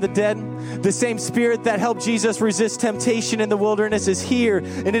Jesus from the dead, the same Spirit that helped Jesus resist temptation in the wilderness is here,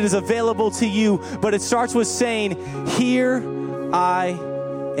 and it is available to you. But it starts with saying, "Here I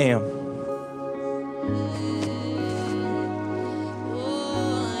am."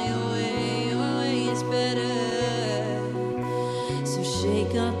 Your way is better. So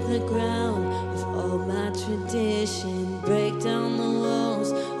shake up the ground of all my tradition. Break down the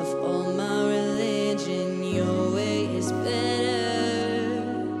walls of all my religion. Your way is better.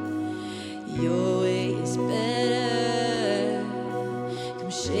 Your way is better. Come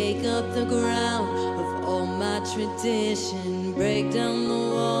shake up the ground of all my tradition. Break down the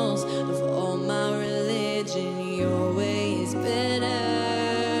walls of all my religion. Your way is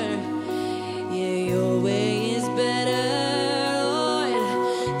better. Yeah, your way is better, Lord.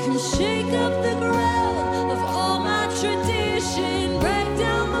 Come shake up the ground of all my tradition.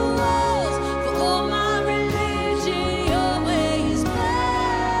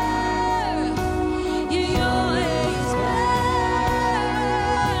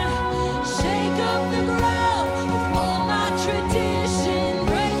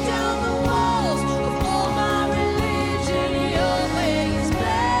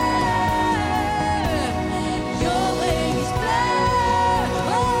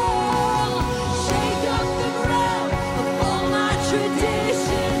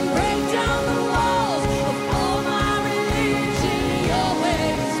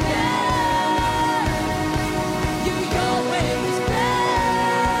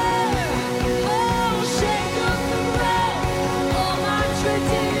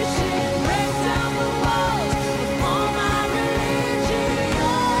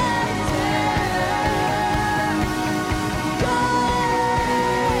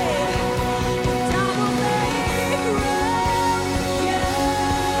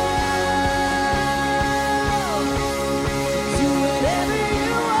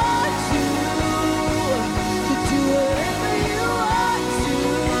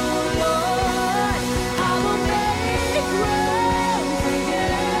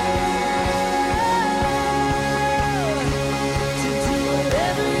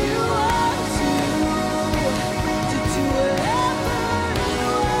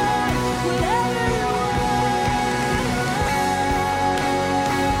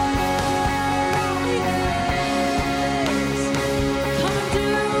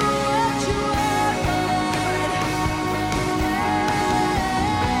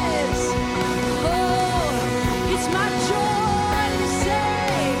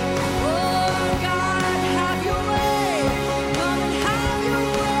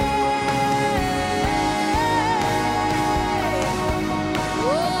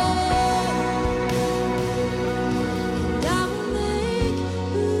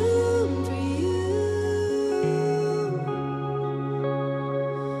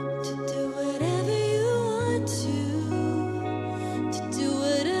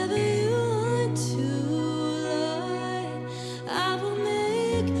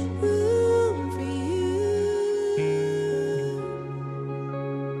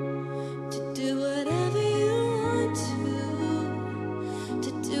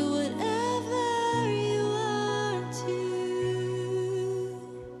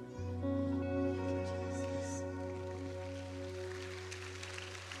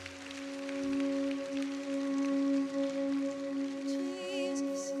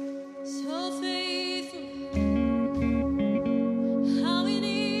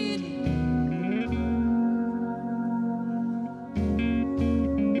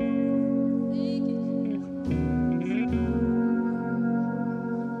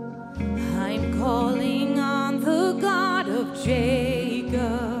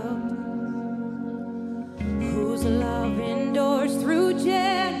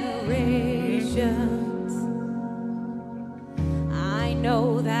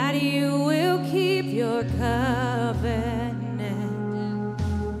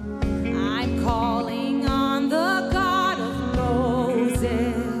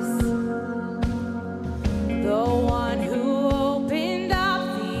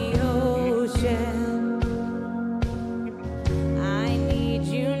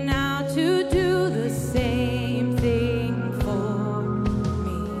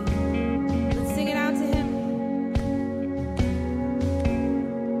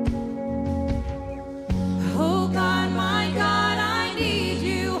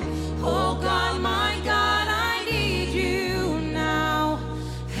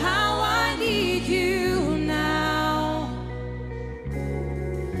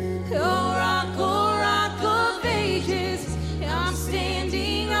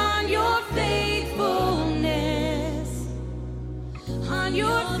 on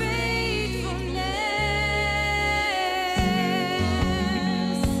your faithfulness.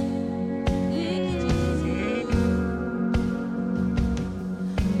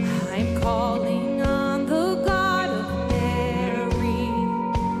 I'm calling on the God of Mary,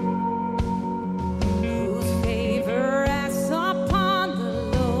 whose favor rests upon the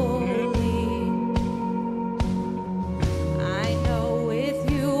lowly. I know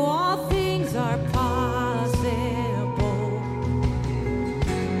with you all things are possible.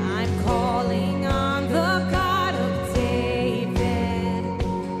 I'm calling on the God of David,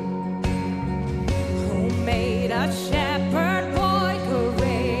 who made a shepherd boy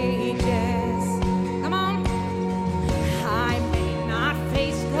courageous. Come on. I may not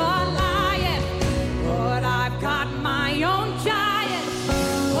face Goliath, but I've got my own giant.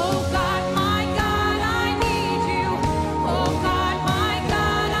 Oh God, my God, I need you. Oh God, my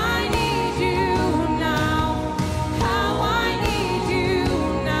God, I need you now. How I need you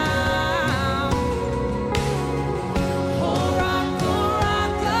now. Oh rock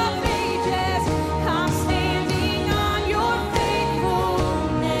of ages, I'm standing on your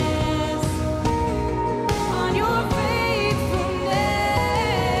faithfulness. On your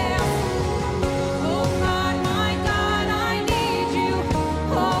faithfulness. Oh God, my God, I need you.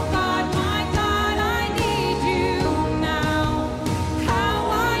 Oh God, my God, I need you now. How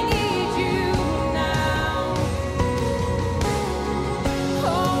I need you now.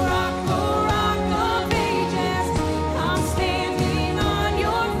 Oh rock of ages, I'm standing on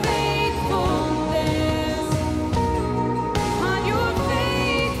your faithfulness. On your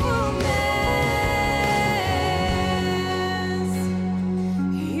faithfulness.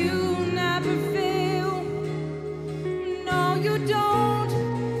 You never fail. No, you don't.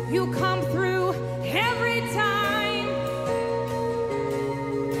 You come through every time.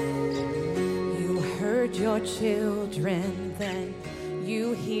 You heard your children then.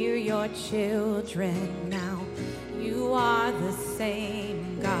 You hear your children now. You are the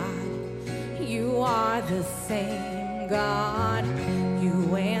same God. You are the same God.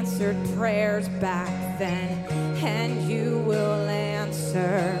 You answered prayers back then, and you will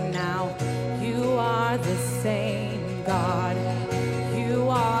answer now. You are the same God. You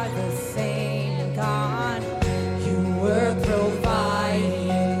are the same God. You were providing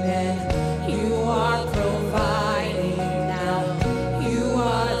then. You are providing now. You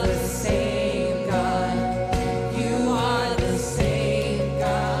are the same God. You are the same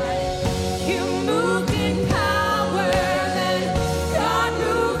God. You moved in power then. God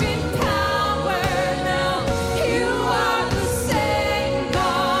moved in power now. You are the same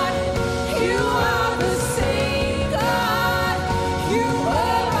God. You are the same God. You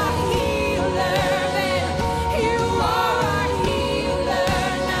were a healer then. You are a healer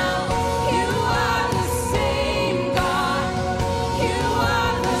now. You are the same God. You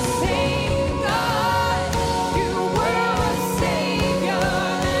are the same God. You were a savior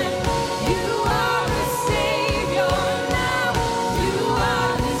then. You are a savior now. You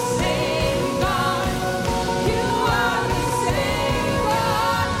are the same God. You are the same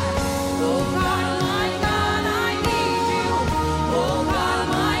God. Oh God, my God, I need you. Oh God,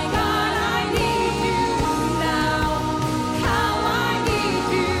 my God, I need you now. How I need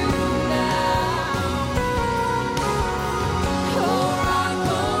you now. Oh rock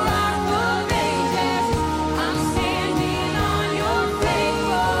of ages, I'm standing on your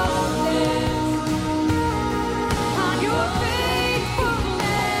faithfulness. On your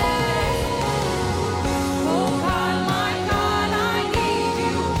faithfulness. Oh God, my God, I need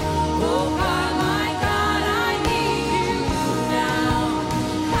you. Oh God, my God, I need you now.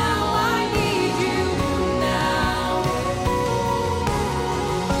 How I need you now.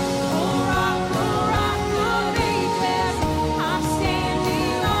 Oh rock of ages, I'm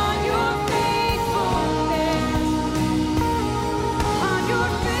standing on your faithfulness. On your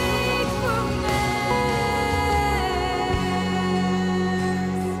faithfulness.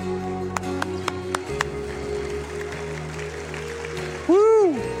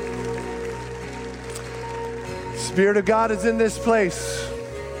 Woo! Spirit of God is in this place.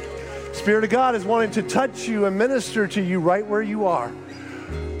 Spirit of God is wanting to touch you and minister to you right where you are.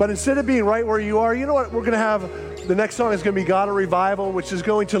 But instead of being right where you are, you know what? We're going to have, the next song is going to be God of Revival, which is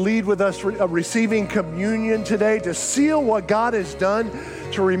going to lead with us receiving communion today to seal what God has done,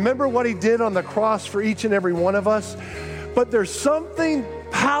 to remember what he did on the cross for each and every one of us. But there's something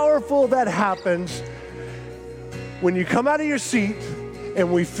powerful that happens when you come out of your seat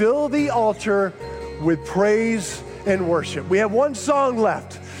and we fill the altar with praise and worship. We have one song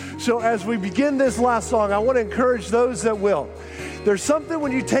left. So as we begin this last song, I want to encourage those that will. There's something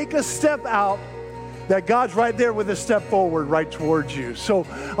when you take a step out that God's right there with a step forward right towards you. So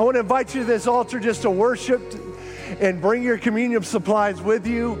I want to invite you to this altar just to worship and bring your communion supplies with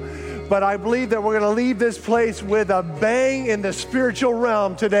you. But I believe that we're going to leave this place with a bang in the spiritual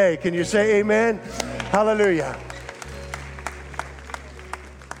realm today. Can you say amen? Hallelujah.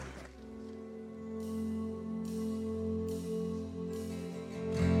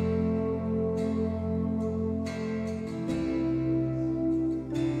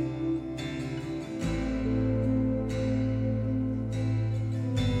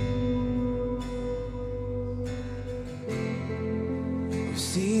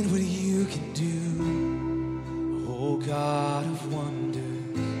 Seen what you can do, oh God of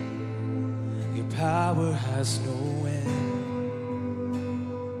wonders. Your power has no end.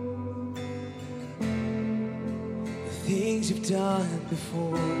 The things you've done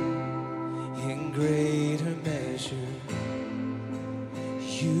before, in greater measure,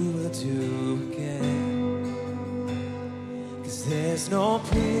 you will do again. 'Cause there's no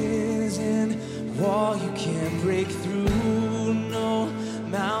prison wall you can't break through, no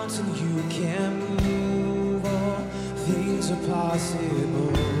mountain you can't move, all things are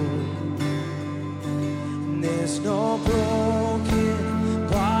possible. And there's no broken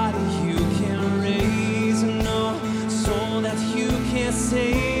body you can raise, no soul that you can't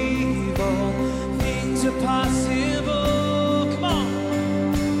save, all things are possible. Come on.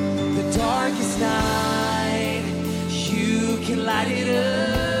 The darkest night, you can light it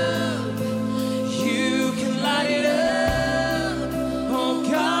up. You can light it up.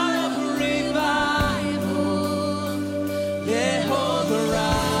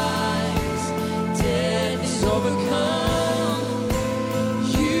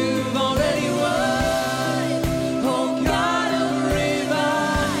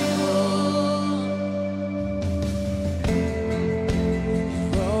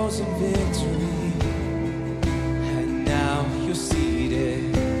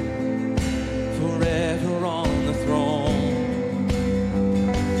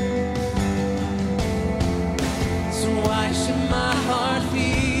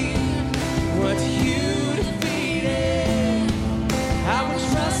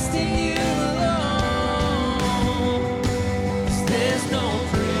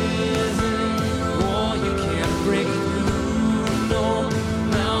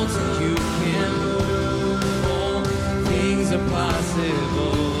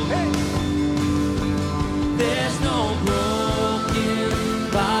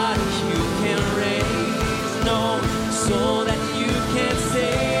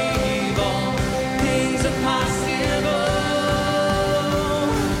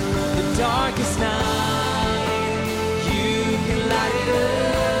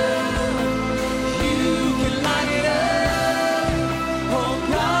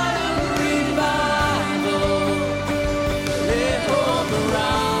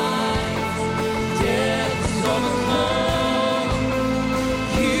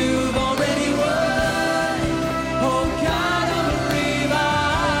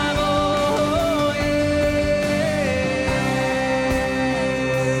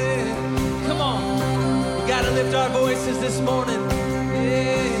 This morning,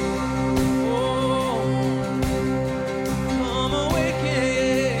 yeah. Oh,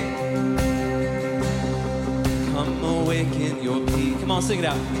 come awaken your peace. Come on, sing it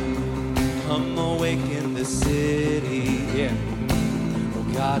out. Come awaken the city, yeah. Oh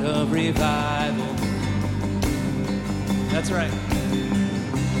God of revival. That's right.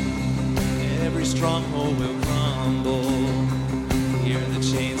 Every stronghold will crumble. Hear the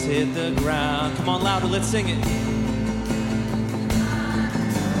chains hit the ground. Come on, louder, let's sing it.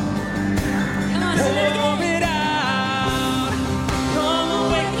 Pour it out. Come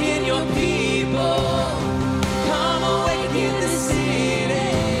awaken your people. Come awaken the city.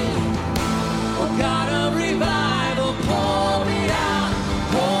 Oh God of revival, pour it out.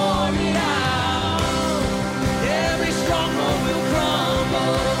 Pour it out. Every stronghold will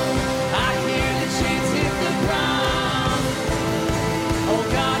crumble. I hear the chains hit the ground. Oh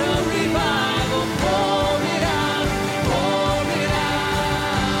God of revival, pour it out. Pour it out.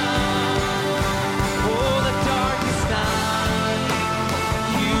 Oh, the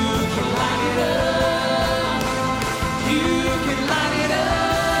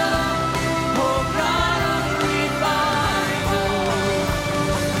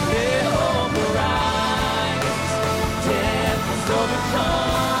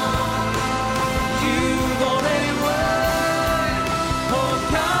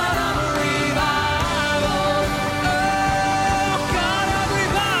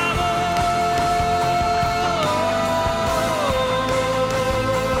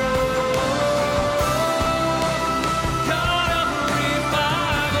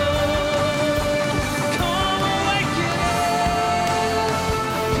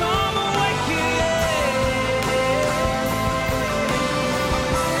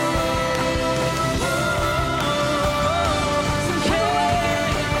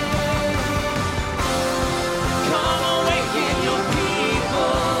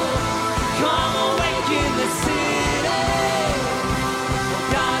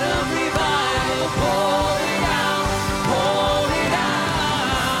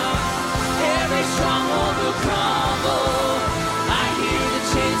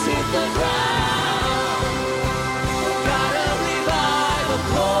the ground. Oh God of revival,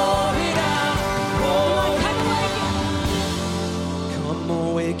 pour it out, pour it out. Come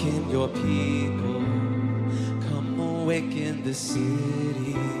awaken your people, come awaken the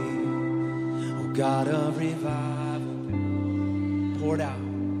city. Oh God of revival, pour it out.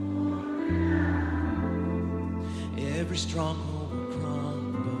 Every stronghold will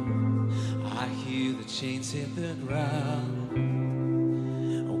crumble. I hear the chains hit the ground.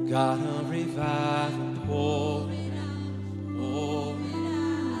 Oh God of revival, pour it out, pour it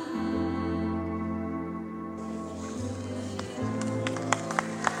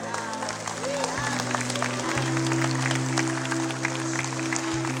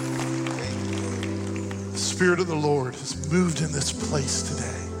The Spirit of the Lord has moved in this place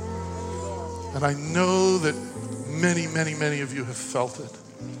today. And I know that many, many, many of you have felt it.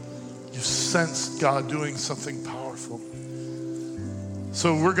 You've sensed God doing something powerful.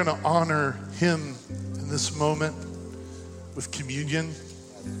 So we're going to honor him in this moment with communion.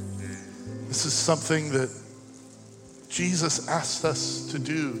 This is something that Jesus asked us to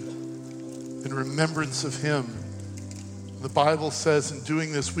do in remembrance of him. The Bible says in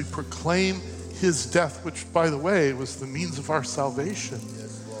doing this, we proclaim his death, which, by the way, was the means of our salvation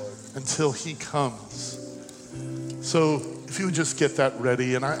until he comes. So if you would just get that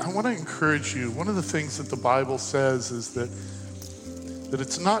ready, and I want to encourage you, one of the things that the Bible says is that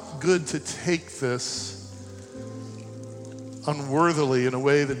it's not good to take this unworthily in a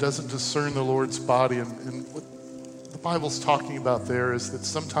way that doesn't discern the Lord's body. And what the Bible's talking about there is that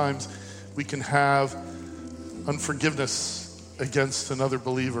sometimes we can have unforgiveness against another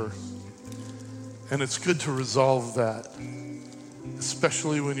believer. And it's good to resolve that,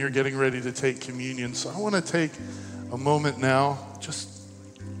 especially when you're getting ready to take communion. So I want to take a moment now, just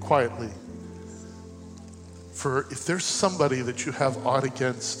quietly, for if there's somebody that you have aught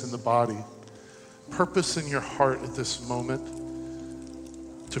against in the body, purpose in your heart at this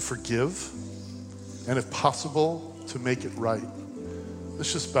moment to forgive, and if possible, to make it right.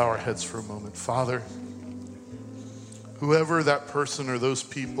 Let's just bow our heads for a moment. Father, whoever that person or those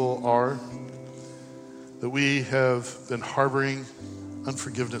people are that we have been harboring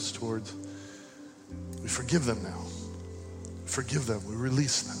unforgiveness towards, we forgive them now. Forgive them, we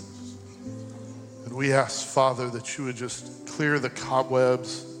release them. And we ask, Father, that you would just clear the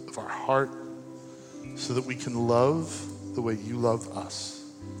cobwebs of our heart so that we can love the way you love us.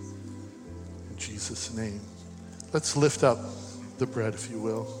 In Jesus' name. Let's lift up the bread, if you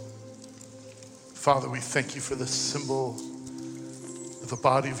will. Father, we thank you for this symbol of the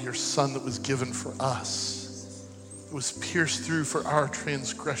body of your Son that was given for us. It was pierced through for our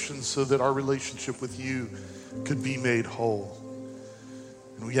transgressions so that our relationship with you could be made whole.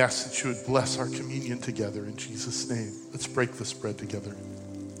 And we ask that you would bless our communion together in Jesus' name. Let's break this bread together.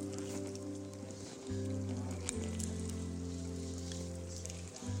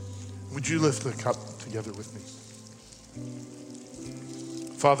 Would you lift the cup together with me?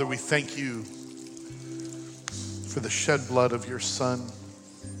 Father, we thank you for the shed blood of your Son.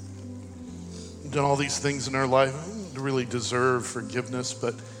 You've done all these things in our life. We don't really deserve forgiveness,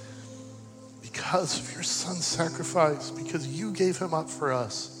 but because of your Son's sacrifice, because you gave him up for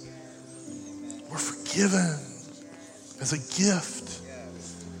us, we're forgiven as a gift.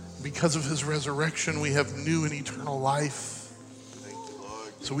 Because of his resurrection, we have new and eternal life.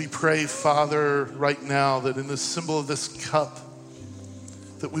 So we pray, Father, right now that in the symbol of this cup,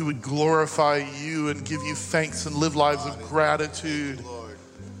 that we would glorify you and give you thanks and live lives of gratitude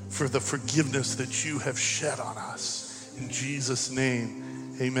for the forgiveness that you have shed on us. In Jesus'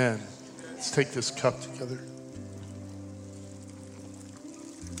 name, amen. Let's take this cup together.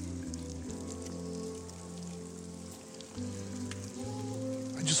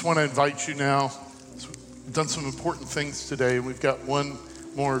 I just want to invite you now. We've done some important things today. We've got one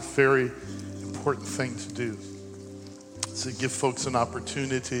more very important thing to do. It's to give folks an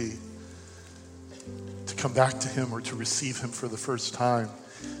opportunity to come back to him or to receive him for the first time.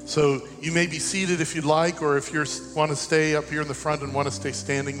 So you may be seated if you'd like, or if you want to stay up here in the front and want to stay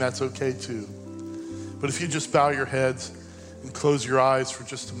standing, that's okay too. But if you just bow your heads and close your eyes for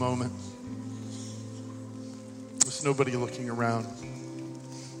just a moment. There's nobody looking around.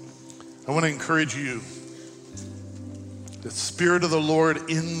 I want to encourage you, the Spirit of the Lord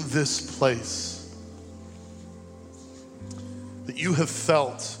in this place that you have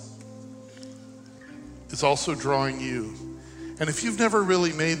felt is also drawing you. And if you've never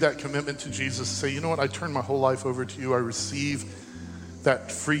really made that commitment to Jesus, say, you know what, I turn my whole life over to you. I receive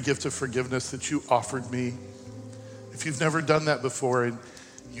that free gift of forgiveness that you offered me. If you've never done that before and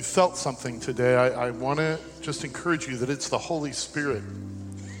you felt something today, I want to just encourage you that it's the Holy Spirit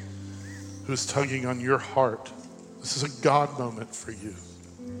who's tugging on your heart. This is a God moment for you.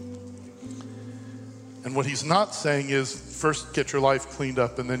 And what he's not saying is, first get your life cleaned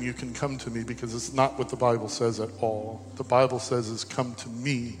up and then you can come to me, because it's not what the Bible says at all. The Bible says is, come to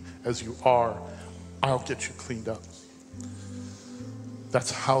me as you are. I'll get you cleaned up. That's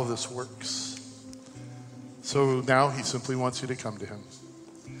how this works. So now he simply wants you to come to him.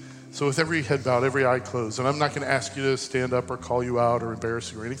 So with every head bowed, every eye closed, and I'm not going to ask you to stand up or call you out or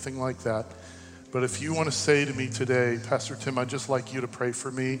embarrass you or anything like that. But if you want to say to me today, Pastor Tim, I'd just like you to pray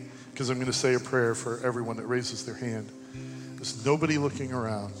for me, because I'm going to say a prayer for everyone that raises their hand. There's nobody looking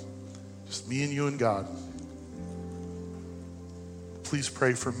around, just me and you and God. Please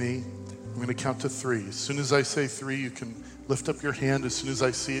pray for me. I'm going to count to 3. As soon as I say 3, you can lift up your hand. As soon as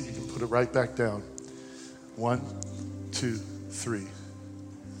I see it, you can put it right back down. 1, 2, 3.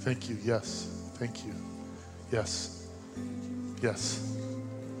 Thank you. Yes. Thank you. Yes. Yes.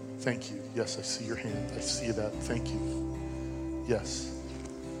 Thank you. Yes, I see your hand. I see that. Thank you. Yes.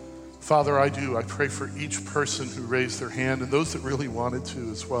 Father, I do. I pray for each person who raised their hand and those that really wanted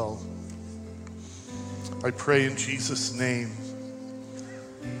to as well. I pray in Jesus' name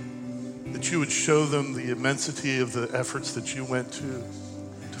that you would show them the immensity of the efforts that you went to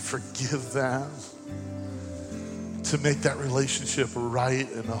forgive them, to make that relationship right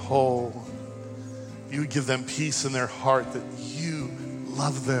and whole. You would give them peace in their heart, that you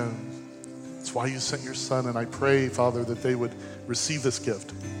love them. That's why you sent your son. And I pray, Father, that they would receive this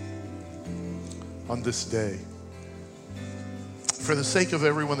gift on this day. For the sake of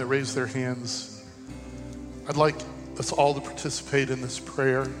everyone that raised their hands, I'd like us all to participate in this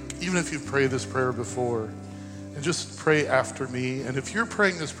prayer, even if you've prayed this prayer before, and just pray after me. And if you're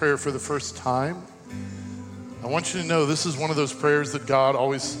praying this prayer for the first time, I want you to know this is one of those prayers that God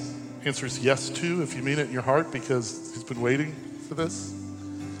always answers yes to if you mean it in your heart, because he's been waiting for this.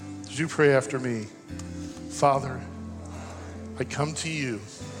 Would you pray after me? Father, I come to you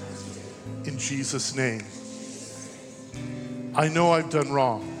in Jesus' name. I know I've done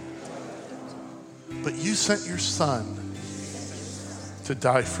wrong, but you sent your son to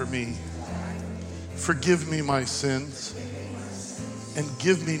die for me. Forgive me my sins and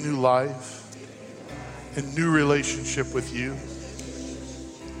give me new life and new relationship with you.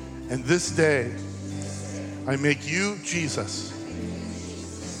 And this day, I make you, Jesus,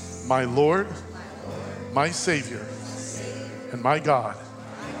 my Lord, my Savior, and my God.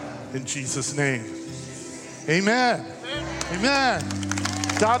 In Jesus' name. Amen. Amen.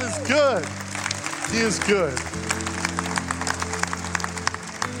 God is good. He is good.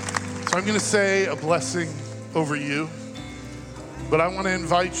 So I'm going to say a blessing over you, but I want to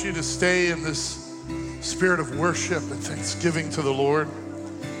invite you to stay in this spirit of worship and thanksgiving to the Lord.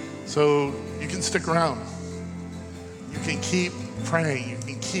 So you can stick around. You can keep praying. You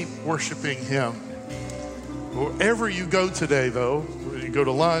can keep worshiping him. Wherever you go today, though, whether you go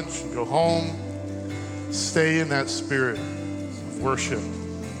to lunch, you go home, stay in that spirit of worship.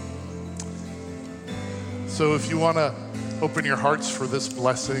 So if you want to open your hearts for this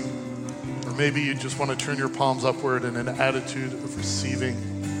blessing, or maybe you just want to turn your palms upward in an attitude of receiving,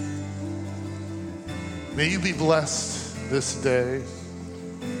 may you be blessed this day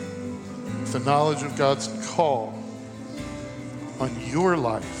with the knowledge of God's call on your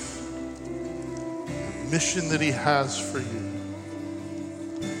life, the mission that he has for you.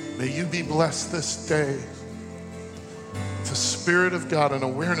 May you be blessed this day with the Spirit of God, an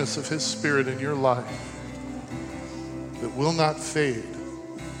awareness of his Spirit in your life that will not fade.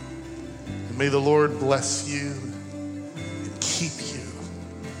 And may the Lord bless you and keep you.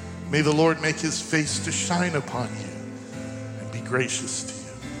 May the Lord make his face to shine upon you and be gracious to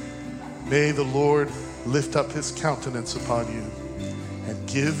you. May the Lord lift up his countenance upon you and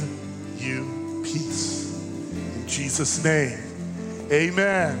give you peace. In Jesus' name,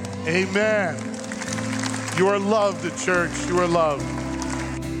 amen. Amen. You are loved at church. You are loved.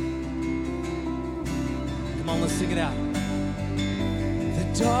 Come on, let's sing it out.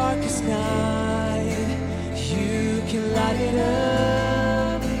 The darkest night, you can light it up.